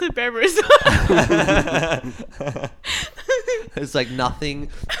shortest clip ever as well. It's like nothing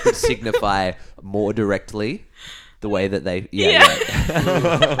could signify more directly the way that they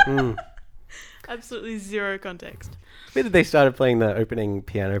Absolutely zero context. Maybe they started playing the opening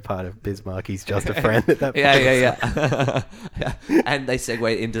piano part of Bismarck. He's just a friend at that point. Yeah. And they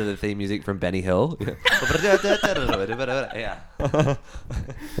segue into the theme music from Benny Hill. Yeah.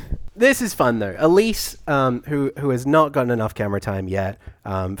 This is fun though. Elise, who has not gotten enough camera time yet,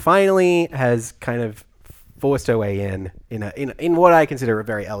 finally has kind of forced her way in what I consider a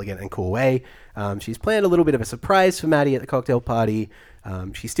very elegant and cool way. She's planned a little bit of a surprise for Maddie at the cocktail party.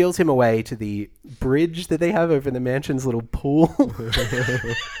 She steals him away to the bridge that they have over the mansion's little pool.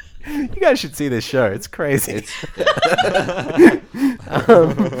 You guys should see this show. It's crazy.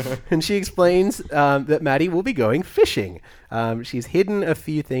 And she explains that Maddie will be going fishing. She's hidden a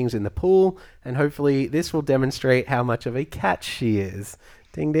few things in the pool, and hopefully this will demonstrate how much of a catch she is.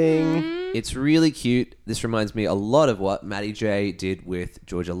 Ding, ding. It's really cute. This reminds me a lot of what Maddie J did with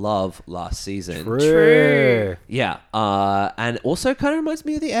Georgia Love last season. True. Yeah. And also kind of reminds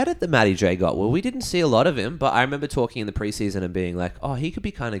me of the edit that Maddie J got. Well, we didn't see a lot of him, but I remember talking in the preseason and being like, oh, he could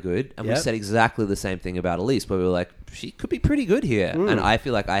be kind of good. And we said exactly the same thing about Elise, but we were like, she could be pretty good here. And I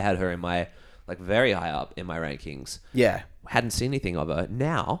feel like I had her in my, like, very high up in my rankings. Yeah. Hadn't seen anything of her.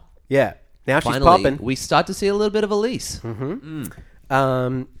 Now, Yeah. Now she's finally, popping. we start to see a little bit of Elise.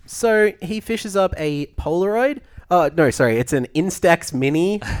 So he fishes up a Polaroid. Oh, no, sorry. It's an Instax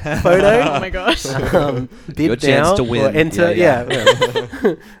Mini photo. Oh my gosh. Bid Your chance now to win. or enter. Yeah.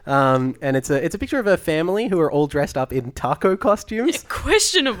 And it's a picture of a family who are all dressed up in taco costumes.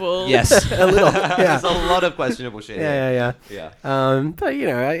 Questionable. Yes. A little. Yeah. There's a lot of questionable shit. Yeah. Yeah. But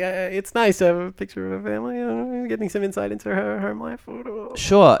it's nice to have a picture of a family, getting some insight into her home life.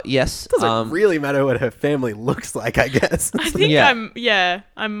 Sure. Yes. Doesn't really matter what her family looks like, I guess. I think Yeah.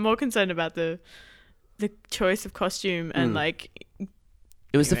 I'm more concerned about the choice of costume and like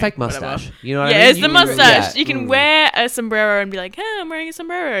It was the fake whatever. mustache. You know what I mean? it's the mustache. Yeah. You can wear a sombrero and be like, hey, I'm wearing a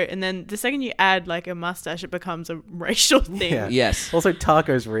sombrero. And then the second you add like a mustache, it becomes a racial thing. Yeah. Yes. Also,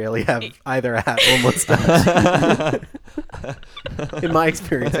 tacos rarely have either a hat or mustache. In my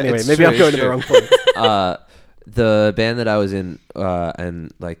experience, anyway. It's Maybe true, I'm going to it's the wrong place. The band that I was in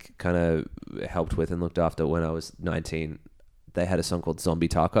and like kind of helped with and looked after when I was 19, they had a song called Zombie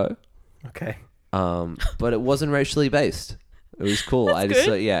Taco. Okay. But it wasn't racially based. It was cool.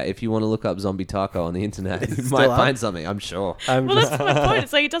 good. If you want to look up Zombie Taco on the internet, It's you still might up? find something, I'm sure. Well, that's my point.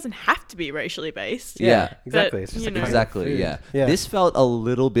 It's like it doesn't have to be racially based. Yeah. Exactly. But, It's just you a know. kind of Exactly, food. yeah. Yeah. This felt a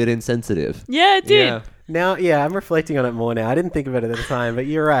little bit insensitive. Yeah, it did. Yeah. Now, I'm reflecting on it more now. I didn't think of it at the time, but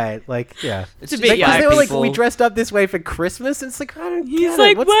you're right. Like, yeah. It's a just bit Because Yeah, they were like, people- we dressed up this way for Christmas. It's like, I don't He's get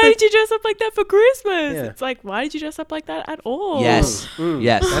like, it. What's why the- did you dress up like that for Christmas? Yeah. It's like, why did you dress up like that at all? Yes.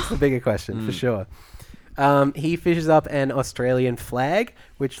 Yes. That's the bigger question, for sure. He fishes up an Australian flag,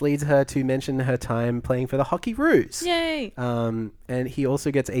 which leads her to mention her time playing for the Hockeyroos. Yay. And he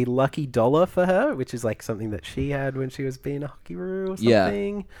also gets a lucky dollar for her, which is like something that she had when she was being a Hockeyroos or Yeah.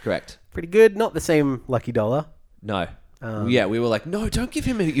 something. Correct. Pretty good. Not the same lucky dollar. No. Yeah, we were like, no, don't give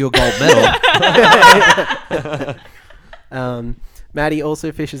him your gold medal. Maddie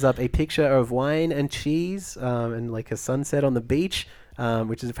also fishes up a picture of wine and cheese and like a sunset on the beach,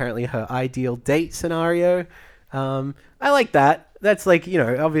 which is apparently her ideal date scenario. I like that. That's like,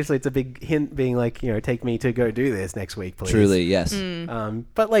 obviously it's a big hint being like, take me to go do this next week, please. Truly, yes.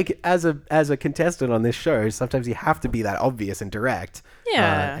 But like as a contestant on this show, sometimes you have to be that obvious and direct.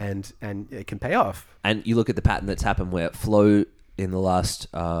 Yeah. And it can pay off. And you look at the pattern that's happened where Flo in the last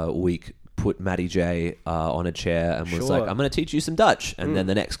week put Maddie J on a chair and was Sure. like, I'm going to teach you some Dutch. And then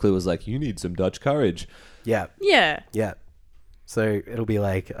the next clue was like, you need some Dutch courage. Yeah. Yeah. Yeah. So it'll be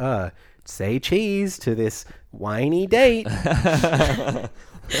like, say cheese to this whiny date. I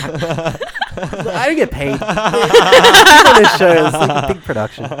don't get paid. On this show, it's like a big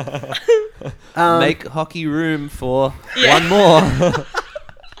production. Make hockey room for Yeah. one more.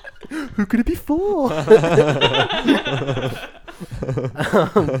 Who could it be for?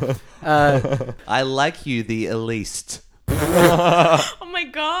 I like you, the Elise. Oh my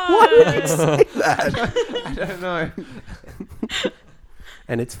god. I don't know.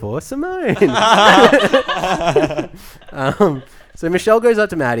 And it's for Simone. So Michelle goes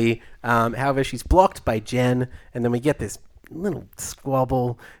up to Maddie. However, she's blocked by Jen, and then we get this little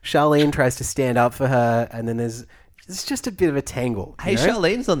squabble. Charlene tries to stand up for her, and then there's just a bit of a tangle. Hey, you know?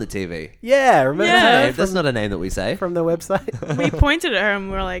 Charlene's on the TV. Yeah, remember Yeah. her That's not a name that we say. from the website? We pointed at her and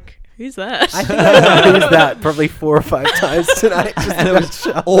we were like, who's that? I think I used that probably 4 or 5 times tonight. Just And it about was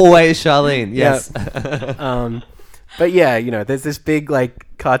Charlene. always Charlene. Yes. But yeah, there's this big like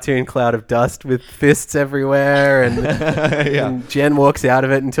cartoon cloud of dust with fists everywhere, and, and Jen walks out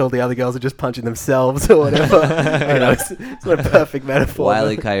of it until the other girls are just punching themselves or whatever. It's not a perfect metaphor. Wile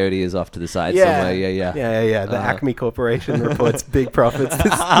E. but- Coyote is off to the side somewhere. Yeah. Yeah. The Acme Corporation reports big profits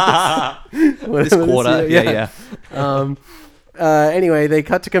this Quarter. year. Yeah. Anyway, they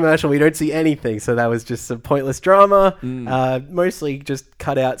cut to commercial. We don't see anything, so that was just some pointless drama. Mostly just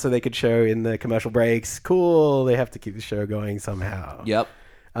cut out so they could show in the commercial breaks. Cool, they have to keep the show going somehow. Yep.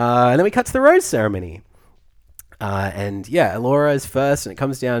 And then we cut to the rose ceremony. And yeah, Laura is first, and it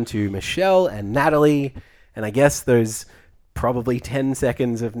comes down to Michelle and Natalie. And I guess there's probably 10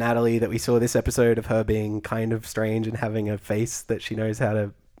 seconds of Natalie that we saw this episode of her being kind of strange and having a face that she knows how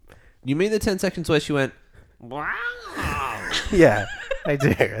to... You mean the 10 seconds where she went, Yeah, I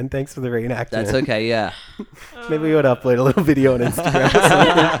do. And thanks for the reenactment. that's okay, yeah. Maybe we would upload a little video on Instagram or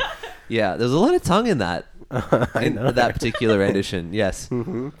something. Yeah, there's a lot of tongue in that. In know. that particular rendition, yes.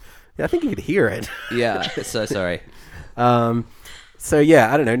 Yeah, I think you could hear it. Yeah, so sorry. So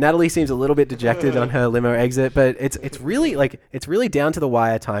yeah, I don't know. Natalie seems a little bit dejected on her limo exit, but it's really down to the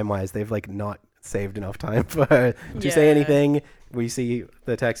wire time wise. They've like not saved enough time for her to say Yeah. anything. We see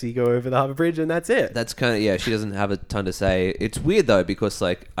the taxi go over the Harbour Bridge, and that's it. That's kind of, yeah, she doesn't have a ton to say. It's weird, though, because,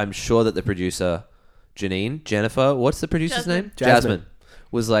 like, I'm sure that the producer, Jennifer, what's the producer's Jasmine. name? Jasmine.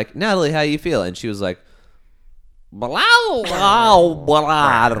 Was like, Natalie, how you feel? And she was like, blah,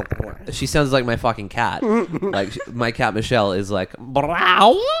 blah. She sounds like my fucking cat. Like, my cat Michelle is like,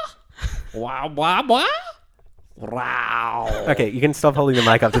 blah, blah, blah, blah. Wow. Okay, you can stop holding the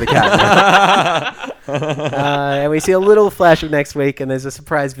mic up to the cat. And we see a little flash of next week, and there's a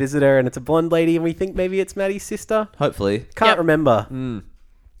surprise visitor, and it's a blonde lady, and we think maybe it's Maddie's sister. Hopefully. Can't Yep. remember.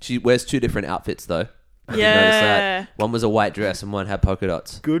 She wears 2 different outfits, though. Notice Yeah. that. One was a white dress and one had polka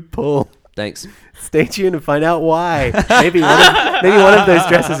dots. Good pull. Thanks. Stay tuned and find out why. Maybe one of those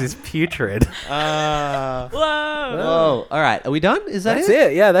dresses is putrid. Whoa. Oh, all right. Are we done? Is that That's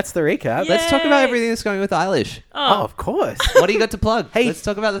it. Yeah, that's the recap. Yeah. Let's talk about Yay. everything that's going with Eilish. Oh, of course. What do you got to plug? Hey, let's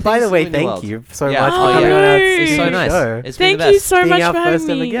talk about the things By the way, in the thank world. you so Yeah. much Oh, for coming yeah. on our It's It's so Yay. nice. show. It's been Thank the you best. so Being much our for first having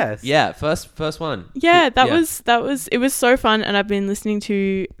ever me. guest. Yeah, first one. Yeah, that Yeah. was it was so fun, and I've been listening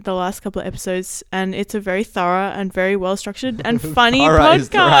to the last couple of episodes, and it's a very thorough and very well structured and funny Thorough is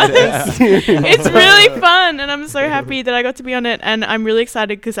the right podcast. It's really fun, and I'm so happy that I got to be on it, and I'm really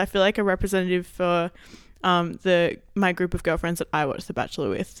excited because I feel like a representative for my group of girlfriends that I watch The Bachelor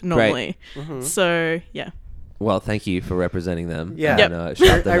with normally. So yeah. Well, thank you for representing them. Yeah. And,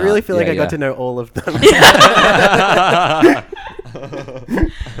 shout them I really out. feel like Yeah, I got yeah. to know all of them.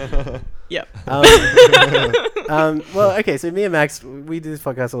 Yep. Well, okay, so me and Max, we do this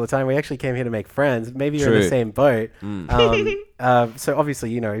podcast all the time. We actually came here to make friends. Maybe you're in True. the same boat. So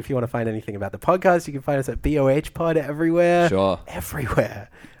obviously, if you want to find anything about the podcast, you can find us at BOH Pod everywhere. Sure. Everywhere.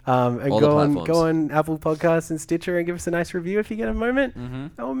 And All the go platforms. on Apple Podcasts and Stitcher and give us a nice review if you get a moment.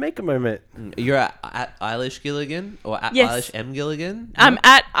 Or make a moment. You're at Eilish Gilligan or at Yes. Eilish M Gilligan? I'm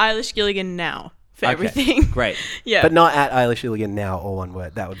at Eilish Gilligan now for Okay. everything. Great. Yeah. But not at Eilish Gilligan now, all one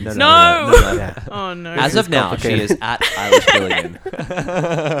word. That would be No. Yeah. Oh no. As of now, she complicated. is at Eilish Gilligan.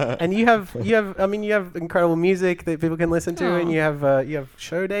 And you have incredible music that people can listen to, and you have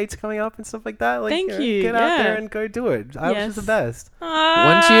show dates coming up and stuff like that. Like, Thank you, Get out there yeah. and go do it. Eilish is the best.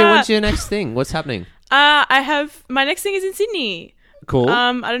 When's your next thing? What's happening? I have my next thing is in Sydney. Cool.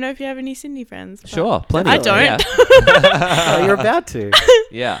 I don't know if you have any Sydney friends. but- Sure, plenty. I don't. Yeah. Oh, you're about to.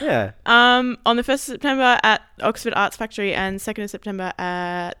 Yeah. Yeah. On the 1st of September at Oxford Arts Factory and 2nd of September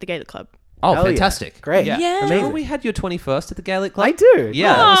at the Gaelic Club. Oh, Hell yeah. fantastic. Great. Yeah. Yeah. Remember Amazing. we had your 21st at the Gaelic Club? I do.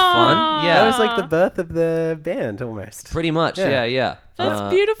 Yeah, that was fun. Yeah. That was like the birth of the band almost. Pretty much. Yeah. Yeah. That's I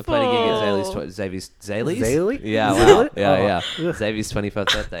beautiful. played a gig at Xavier's Zaley? Yeah, Zaley? wow. Yeah, Oh. yeah. Xavier's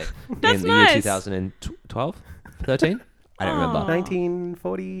 21st birthday That's in the nice. year 2012, 13. I don't remember.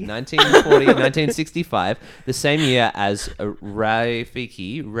 1940. 1940, 1965, the same year as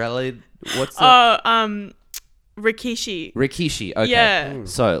Rafiki. What's that? Rikishi. Rikishi. Okay. Yeah.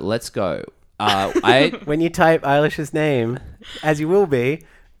 So let's go. When you type Eilish's name, as you will be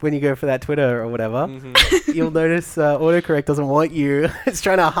when you go for that Twitter or whatever, you'll notice autocorrect doesn't want you. It's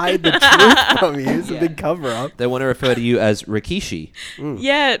trying to hide the truth from you. It's a big cover up. they want to refer to you as Rikishi.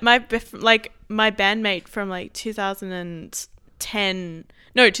 Yeah, my bandmate from like 2000 and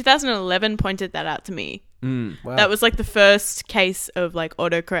 2011 pointed that out to me. Wow. That was like the first case of like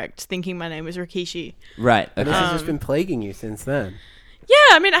autocorrect thinking my name was Rikishi. Right. And Okay. this has just been plaguing you since then. Yeah,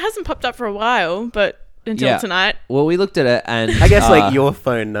 I mean, it hasn't popped up for a while, but until Yeah. tonight. Well, we looked at it, and I guess like your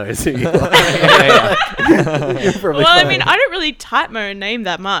phone knows who you are. You're probably Well, I fine. mean, I don't really type my own name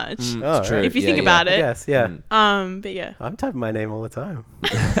that much. Oh, it's true. right. If you Yeah, think yeah. about I it. guess, yeah. But yeah. I'm typing my name all the time.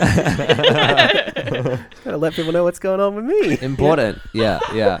 Gotta let people know what's going on with me. Important. Yeah.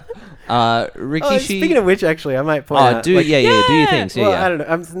 Rikishi. Oh, speaking of which, actually, I might point out. do like, do your things. Yeah, Well, yeah. I don't know.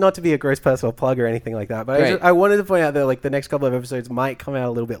 I'm not to be a gross personal plug or anything like that, but Great. I wanted to point out that like the next couple of episodes might come out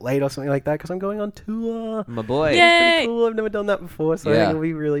a little bit late or something like that because I'm going on tour. My boy. Yay. Pretty cool. I've never done that before, so I Yeah. think it'll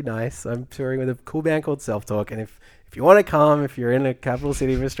be really nice. I'm touring with a cool band called Self Talk, and if you want to come, if you're in a capital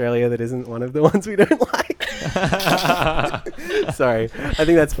city of Australia that isn't one of the ones we don't like, sorry, I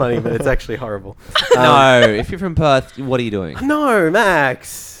think that's funny, but it's actually horrible. No, if you're from Perth, what are you doing? No,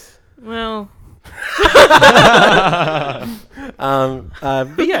 Max. Well,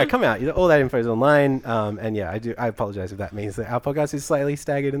 But yeah, come out. All that info is online. And yeah, I apologize if that means that our podcast is slightly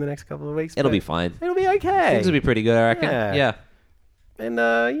staggered in the next couple of weeks. It'll but be fine. It'll be okay. Things will be pretty good, I reckon. Yeah. Yeah. And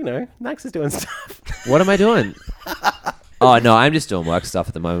Max is doing stuff. What am I doing? Oh no, I'm just doing work stuff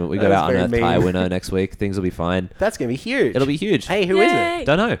at the moment. We That got was out very Unearthed mean. High winner next week. Things will be fine. That's gonna be huge. It'll be huge. Hey, who is Yay. it?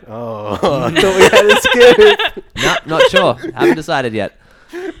 Don't know. Oh, I thought we had a scoop. No, not sure. Haven't decided yet.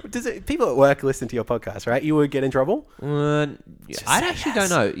 People at work listen to your podcast, right? You would get in trouble. I say actually yes. don't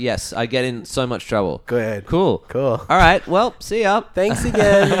know. Yes, I get in so much trouble. Good. Cool. Cool. All right. Well, see ya. Thanks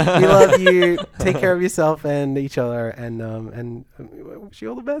again. We love you. Take care of yourself and each other, and wish you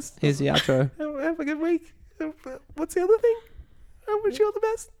all the best. Here's the outro. Have a good week. What's the other thing? I wish you all the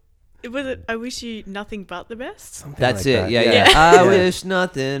best. was it? I wish you nothing but the best. Something That's like it. that. Yeah. I wish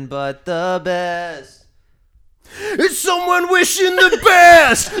nothing but the best. It's someone wishing the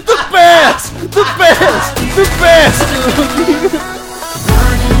best, the best, the best, the best.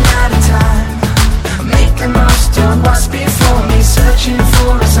 Running out of time, make the most of what's before me, searching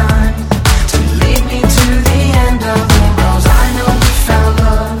for a sign to lead me to the end of the road. I know we found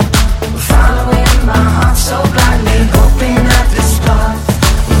love, following my heart so blindly, hoping that this path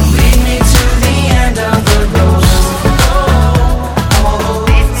will lead me to the end of the road.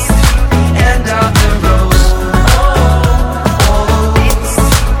 Lead me to the end of the road.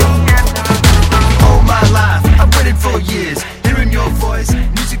 All my life, I've waited for years, hearing your voice,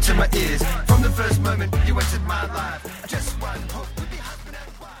 music to my ears. From the first moment you entered my life, I just one hope to be husband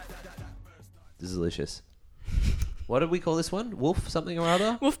and wife. This is delicious. What did we call this one? Wolf something or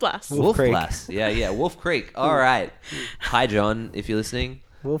other? Wolf Blast. Wolf Creek. Blast. Yeah. Wolf Creek. All right. Hi, John, if you're listening.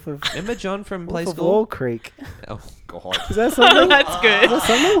 Wolf of Remember John from Play Wolf of School? Wall Creek. Oh, God. Is that something? That's good.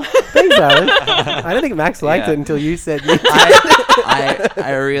 Something? Thanks, Alex. I don't think Max liked Yeah. it until you said you.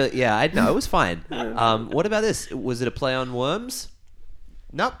 I really, yeah, I know it was fine. What about this? Was it a play on worms?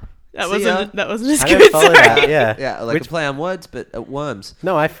 Nope. That See ya. wasn't as I good. don't follow Sorry. that. Yeah. Yeah, like a play on words, but worms.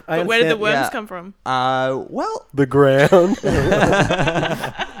 No, I But where did the understand. worms yeah. come from? Well, The ground.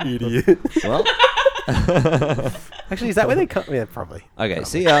 Idiot. well. Actually, is that where they come? Yeah, probably. Okay,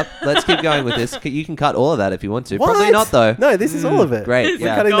 see ya. Let's keep going with this. You can cut all of that if you want to. What? Probably not, though. No, this is all of it. Great, We're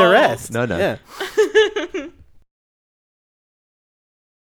yeah. cutting the Gold. rest. No. Yeah.